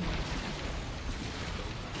units.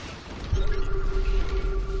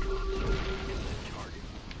 Target.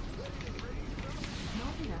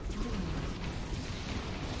 Not enough units.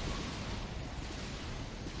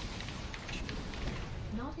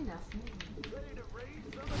 Not enough units. Ready to raise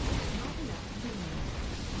some Not enough units.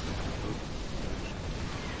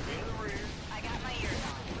 in the rear. I got my ears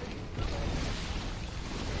on.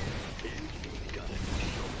 Got it.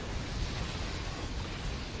 Show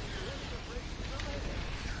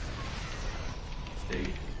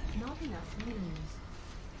me. Not enough units.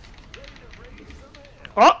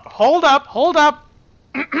 Oh, hold up, hold up.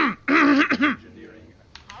 Holla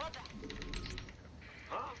back.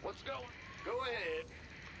 Huh? What's going? Go ahead.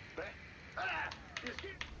 Ah! You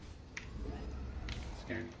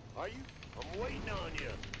scared? Are you? I'm waiting on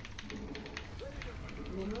you.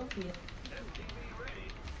 Mineral field. MTV ready.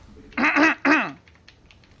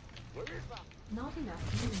 Where's my... Not enough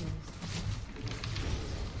units.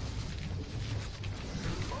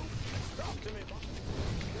 Talk to me, boss.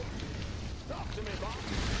 Talk to me, boss.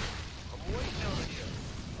 I'm waiting on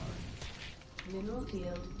you. Mineral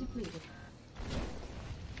field depleted.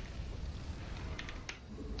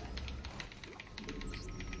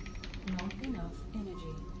 Not enough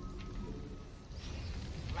energy.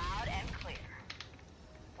 Loud and clear.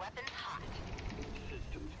 Weapons hot.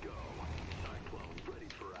 Systems go. Cyclone ready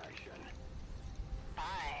for action.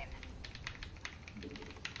 Fine.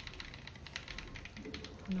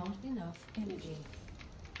 Not enough energy.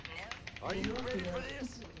 No. Are you Mineral ready for field this?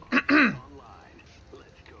 depleted. Online.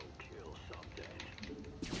 Let's go kill something.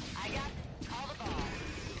 I got. Call the ball.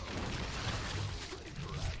 Ready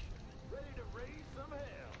for action. Ready to raise some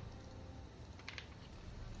hell.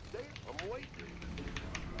 I'm waiting.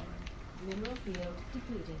 Mineral field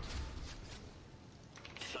depleted.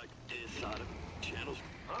 Psych is out of channels.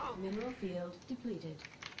 Huh? Mineral field depleted.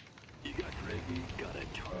 You got Reggie? Got a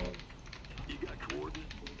target. You got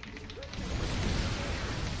coordinates?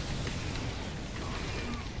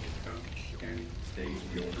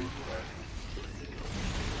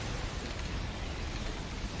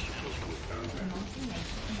 Channels clear. Not enough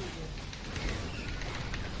energy.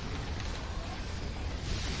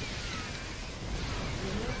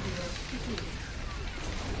 Mineral field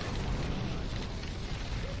depleted.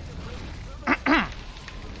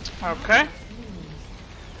 Okay. Not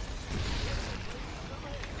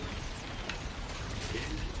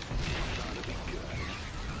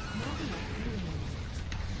enough units.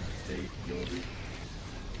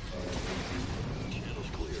 Channels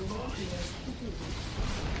clear, Mineral boss. field depleted.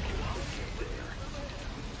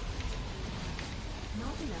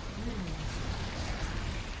 Not enough units.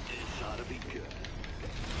 This ought to be good.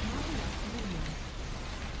 Not enough units.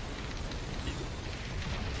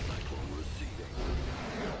 Cyclone receiving.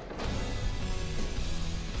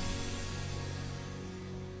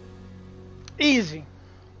 Easy.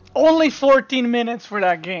 Only 14 minutes for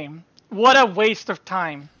that game. What a waste of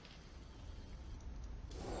time.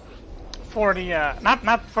 For the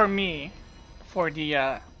not for me, for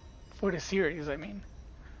the series, I mean.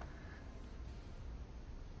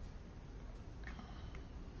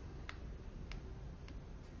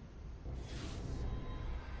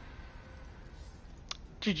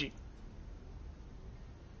 GG.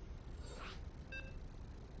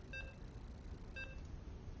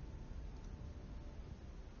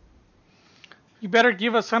 You better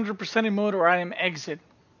give us 100% emote or I am exit.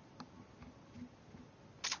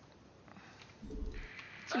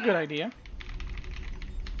 It's a good idea.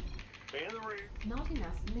 Stay in the rear. Not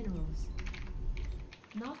enough minerals.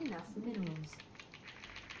 Not enough minerals.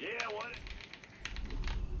 Yeah, what?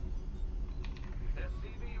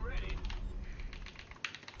 SCV ready.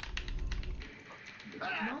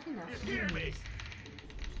 Not enough You scared me. minerals.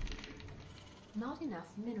 Not enough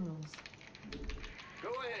minerals. Go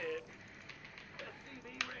ahead. SCV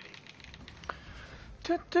ready.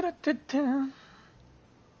 Da-da-da-da-da.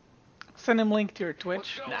 Send him link to your What's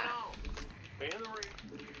Twitch. going Nah. on? Stay in the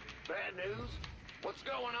rear. Bad news? What's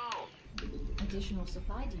going on? Additional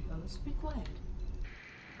supply depots required.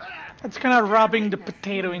 That's kind of rubbing the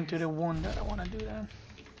potato into the wound. I don't want to do that.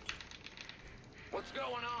 What's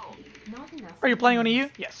going on? Not enough. Are you playing on EU?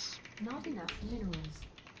 minerals. Yes. Not enough minerals.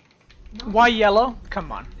 Not Why enough yellow? minerals.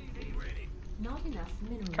 Come on. SCV ready. Not enough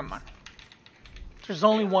minerals. Come on. There's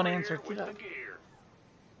only In the one rear answer to with that. the gear.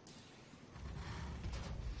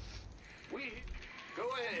 We go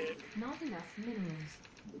ahead. Not enough minerals.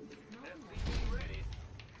 Not enough. SCV ready.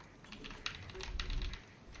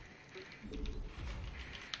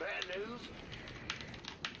 Bad news?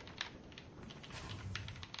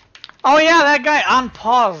 Oh yeah, that guy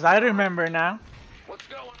unpaused. I remember now. What's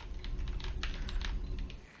going on?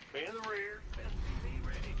 Stay in the rear. SCV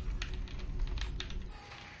ready.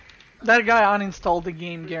 That guy uninstalled the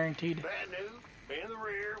game, guaranteed. Bad news. Stay in the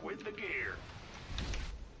rear with the gear.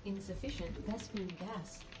 Insufficient Vespene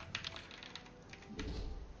gas.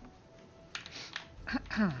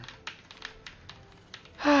 Huh?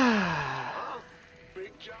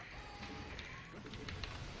 Big jump.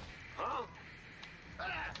 Huh?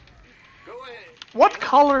 Go ahead. What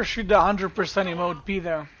color should the 100% emote be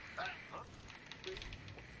though?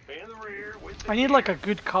 Stay in the rear with the I need like a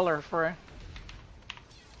good color for it.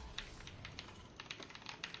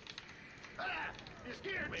 You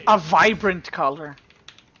scared me. A vibrant color.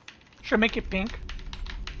 Should I make it pink?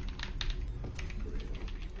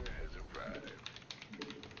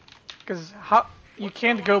 Because how you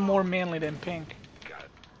can't go more manly than pink. God,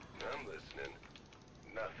 I'm listening.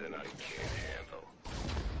 Nothing I can't handle.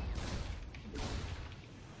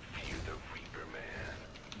 Fear the Reaper, man.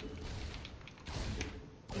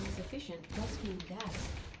 Insufficient Vespene gas.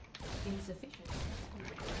 Insufficient.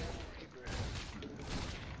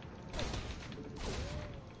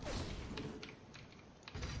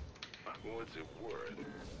 What's it worth?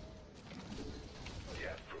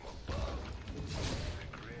 Yeah, from above.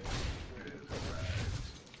 The Grand Master has arrived.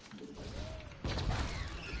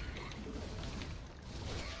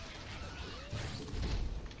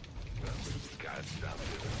 Got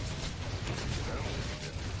something.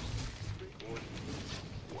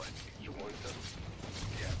 What? You want something?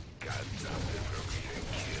 Yeah, got something for me to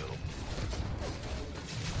kill.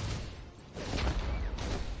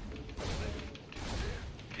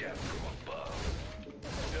 Yeah, from above.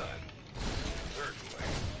 Done. Certainly.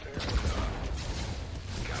 Fair enough.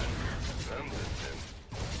 Got it. I'm listening.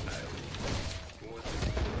 What's it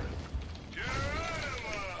worth?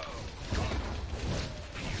 Geronimo!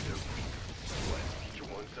 What? You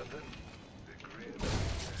want something? The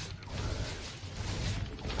Grandmaster has arrived.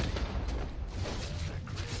 The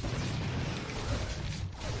Grandmaster.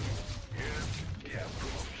 Yeah, bro.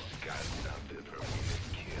 Got something for me to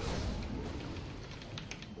kill.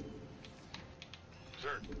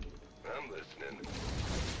 Certain. I'm listening.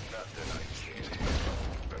 Nothing I can't handle.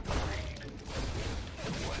 Agreed.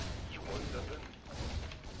 What? You want something?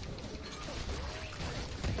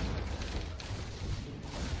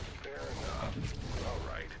 Fair enough. All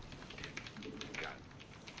right. Got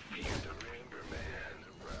Fear the Reaper man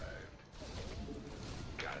arrived.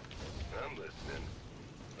 Got I'm listening.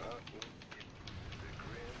 The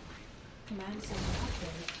Grand Reaper. Command center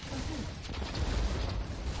upgrade complete.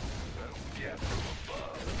 Yeah, from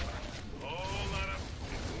above. Whole lot of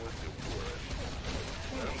what's it worth?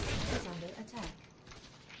 Base is under attack.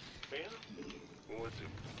 What's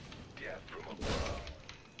it? Yeah, from above.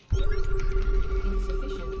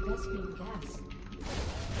 Insufficient Vespene gas.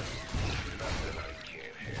 Nothing I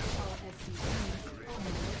can't handle. All SCVs are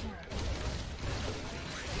under attack.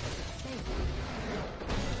 Save.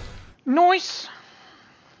 Nice.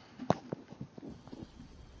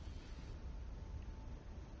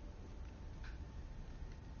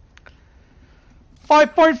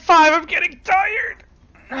 5.5, I'm getting tired.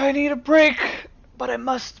 I need a break, but I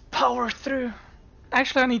must power through.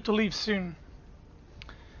 Actually, I need to leave soon.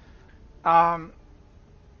 Going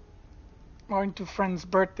to a friend's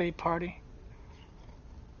birthday party.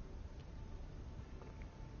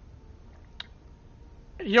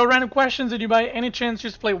 Yo, random questions. Did you by any chance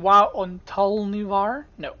just play WoW on Tulnivar?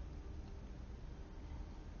 No.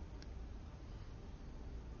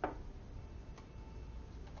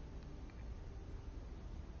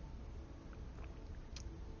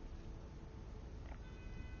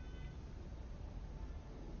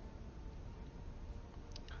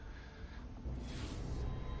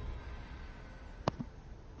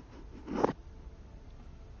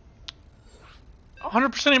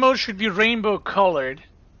 "100% emotes should be rainbow colored."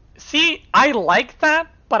 See, I like that,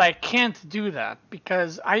 but I can't do that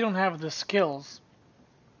because I don't have the skills.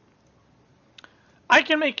 I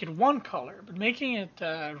can make it one color, but making it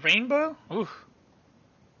rainbow? Oof.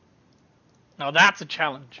 Now that's a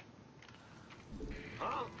challenge.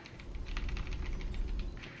 Huh?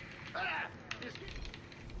 Ah!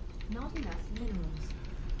 Not enough minerals.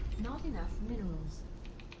 Not enough minerals.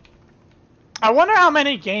 I wonder how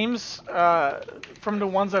many games from the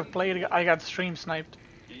ones I've played I got stream sniped.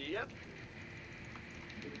 Yep.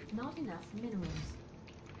 Not enough minerals.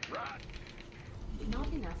 Right. Not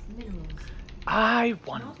enough minerals. I Not enough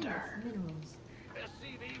wonder. minerals.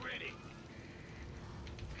 SCV ready.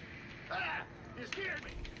 Ah! You scared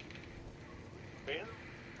me. Ben?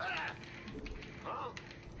 Ah! Huh?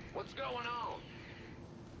 What's going on?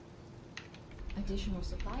 Additional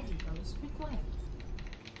supply depots required.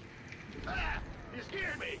 Ah! You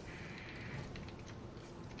scared me.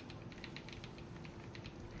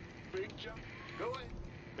 Big jump. Go ahead.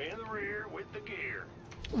 In the rear with the gear.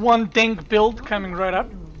 One dank build coming right up.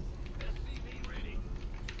 Minerals. SCV ready.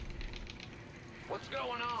 What's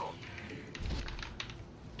going on?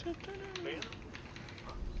 Ben?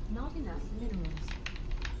 Not enough minerals.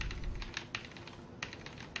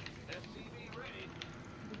 SCV ready.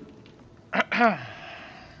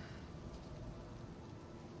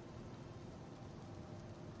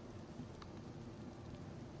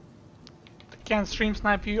 Can stream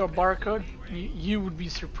snipe you or barcode? You would be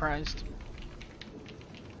surprised.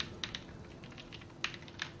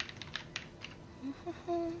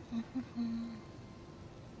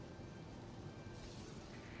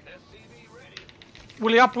 SCV ready.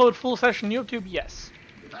 Will you upload full session YouTube? Yes.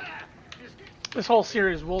 Ah! You scared This whole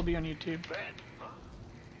series will be on YouTube. Ben? Huh?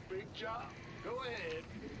 Big job. Go ahead.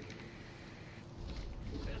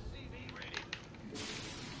 SCV ready.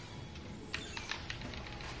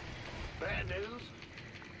 Bad news?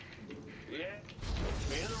 Yeah.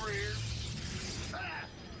 In the rear. Ah!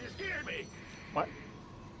 You scared me. What?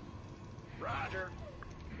 Roger.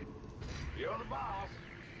 You're the boss.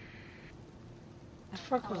 The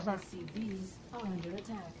fuck was Our that? SCVs are under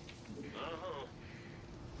attack. Uh-huh.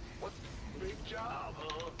 What? Big job,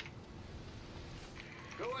 huh?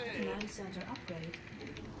 Go ahead. Command center upgrade.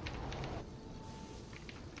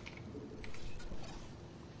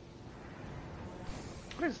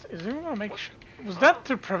 What is anyone gonna make? Was that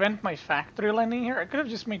to prevent my factory landing here? I could have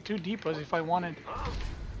just made 2 depots if I wanted Huh?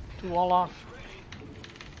 to wall off.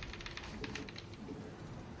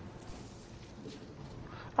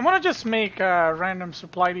 I'm gonna just make random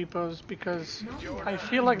supply depots because I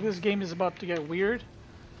feel like this game is about to get weird.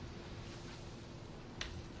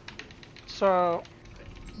 So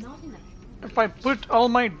Not enough. if I put all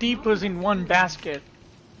my depots in one basket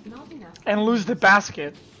Not enough. and lose the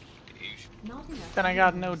basket, Not enough. then I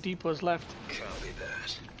got no depots left. Copy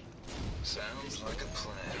that. Sounds like a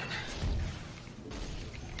plan.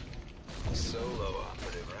 Solo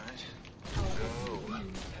operative, right? Our Go.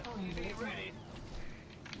 SCVs are under attack.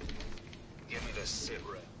 Give me the sit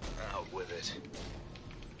rep. Out with it.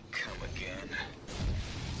 Come again.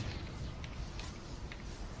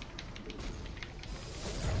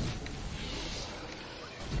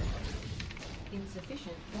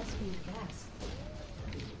 Insufficient Vespene gas.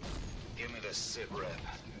 Give me the sit rep.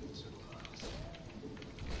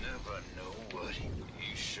 Never know what.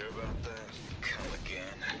 You sure about that? Come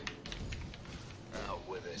again. Out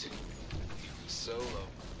with it. Solo.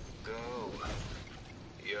 Go.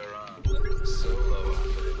 You're on. Solo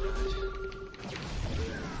operative, right?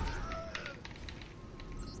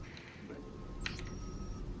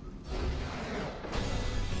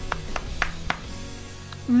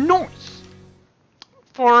 Nice!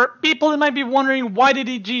 For people that might be wondering why did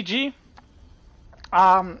he GG,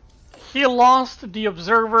 he lost the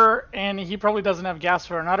observer and he probably doesn't have gas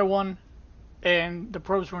for another one, and the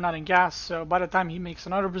probes were not in gas, so by the time he makes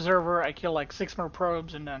another observer I kill like 6 more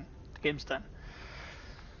probes and then the game's done.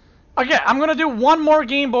 Okay, I'm gonna do one more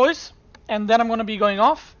game, boys, and then I'm gonna be going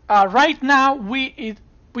off. Right now, we've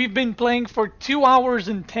been playing for 2 hours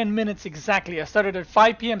and 10 minutes exactly. I started at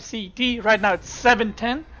 5 PM CET. Right now it's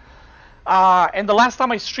 7:10. And the last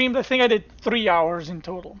time I streamed, I think I did 3 hours in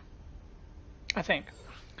total. I think.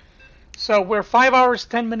 So we're 5 hours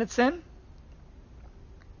 10 minutes in.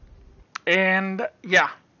 And yeah,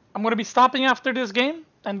 I'm gonna be stopping after this game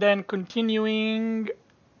and then continuing.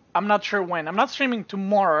 I'm not sure when. I'm not streaming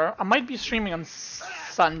tomorrow. I might be streaming on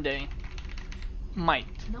Sunday.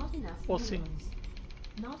 Might. Not enough We'll see. minerals.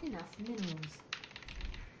 Not enough minerals.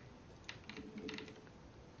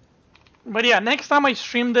 But yeah, next time I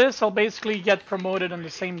stream this, I'll basically get promoted on the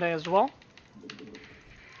same day as well.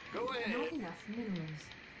 Go ahead. Not enough minerals.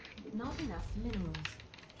 Not enough minerals.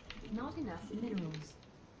 Not enough minerals.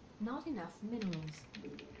 Not enough minerals.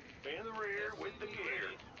 In the rear with the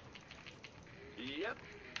gear. Yep.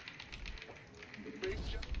 Big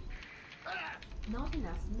jump. Ah. Not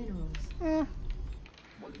enough minerals. Huh?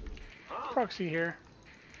 Proxy here.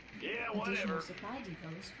 Yeah, Additional whatever. supply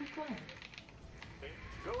depots required.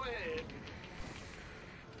 Go ahead.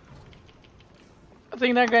 I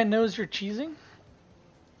think that guy knows you're cheesing.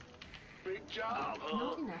 Big job, huh?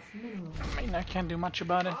 Not enough minerals. I mean, I can't do much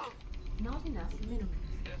about it. Not enough minerals.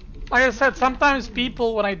 Like I said, sometimes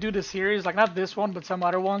people, when I do the series, like not this one, but some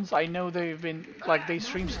other ones, I know they've been, like, they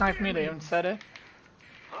stream snipe me, they haven't said it.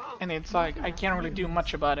 And it's like, I can't really do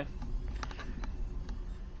much about it.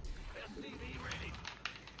 SCV ready.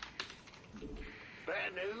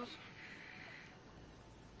 Bad news.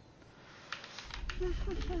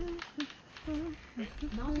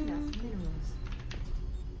 Not enough minerals.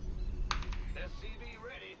 SCV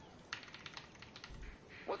ready.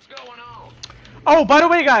 What's going on? Oh, by the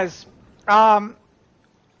way, guys, let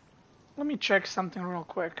me check something real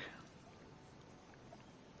quick.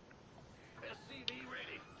 SCV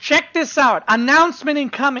ready. Check this out. Announcement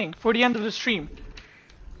incoming for the end of the stream.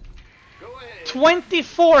 Go ahead.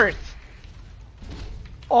 24th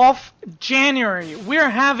of January, we're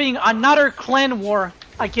having another clan war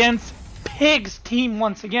against Pig's team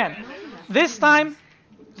once again. This time,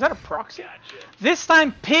 is that a proxy? This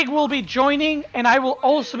time Pig will be joining, and I will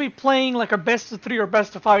also be playing like a best of 3 or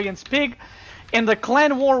best of 5 against Pig, and the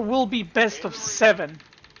clan war will be best of 7.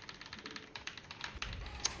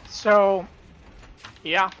 So,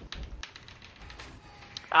 yeah.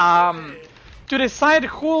 To decide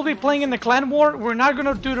who will be playing in the clan war, we're not going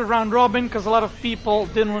to do the round robin because a lot of people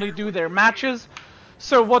didn't really do their matches.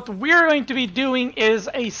 So what we're going to be doing is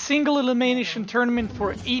a single elimination tournament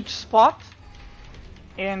for each spot.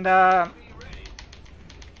 And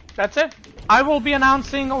that's it. I will be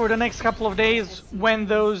announcing over the next couple of days when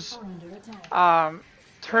those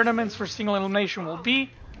tournaments for single elimination will be.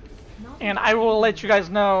 And I will let you guys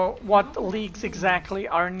know what leagues exactly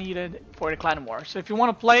are needed for the clan war. So if you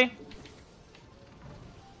want to play,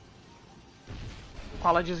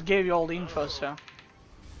 well, I just gave you all the info, so.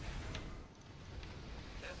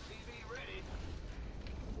 SCV ready.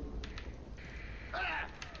 Ah!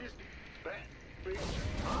 Just bad. Big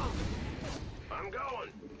jump. I'm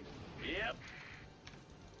going. Yep.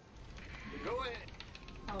 Go ahead.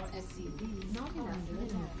 Our SCVs not enough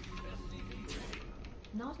minerals.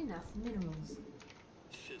 Not enough minerals.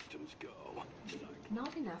 Systems go.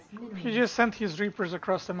 Not enough minerals. He just sent his Reapers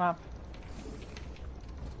across the map.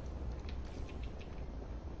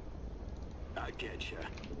 I get you.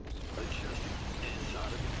 Adjusting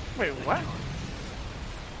inside of Wait, what?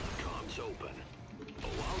 comms open.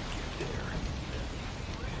 Oh, I'll get there.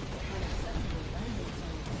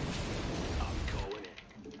 I'm going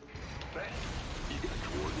in. Bad. You got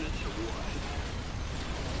coordinates or what?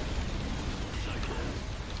 Cyclone.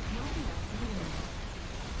 Not enough minerals.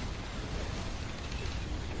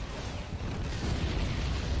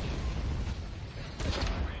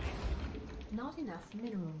 Not enough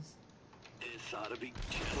minerals. This ought to be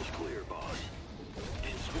channels clear, boss.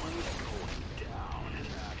 This one's going down.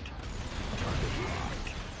 Act. Target locked.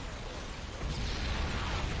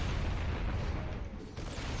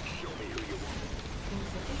 Show me who you want.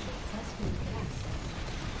 Insufficient rescue gas.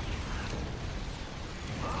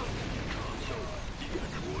 Console, you got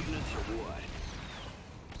coordinates or what?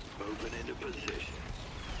 Moving into position.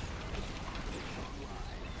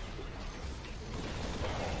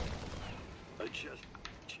 Adjust.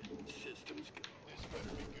 Systems go. This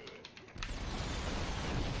better be good.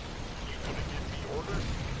 You gonna give me orders?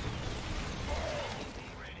 Be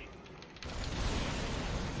ready.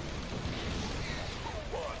 Who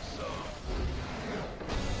wants some?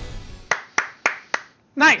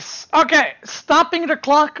 Nice. Okay, stopping the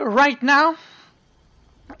clock right now.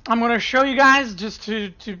 I'm gonna show you guys just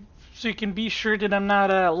to so you can be sure that I'm not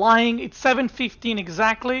lying. It's 7:15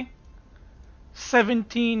 exactly.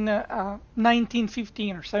 19:15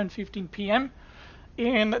 or 7:15 p.m.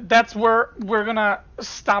 And that's where we're gonna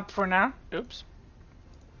stop for now. Oops.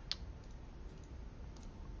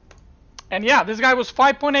 And yeah, this guy was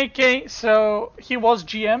 5.8k, so he was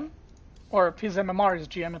GM, or his MMR is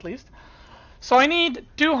GM at least. So I need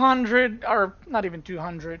 200, or not even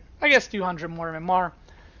 200, I guess 200 more MMR.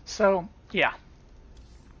 So yeah.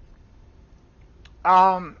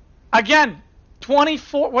 Again,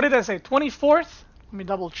 24, what did I say, 24th? Let me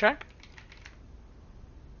double check.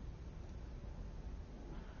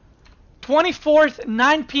 24th,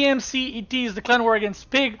 9 PM CET is the clan war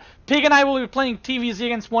against Pig. Pig and I will be playing TVZ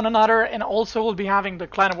against one another, and also we'll be having the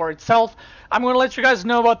clan war itself. I'm going to let you guys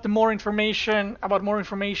know about more information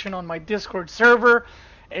on my Discord server,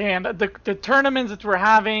 and the tournaments that we're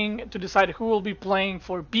having to decide who will be playing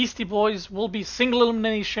for Beastie Boys will be single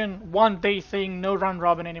elimination, one day thing, no round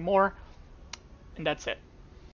robin anymore, and that's it.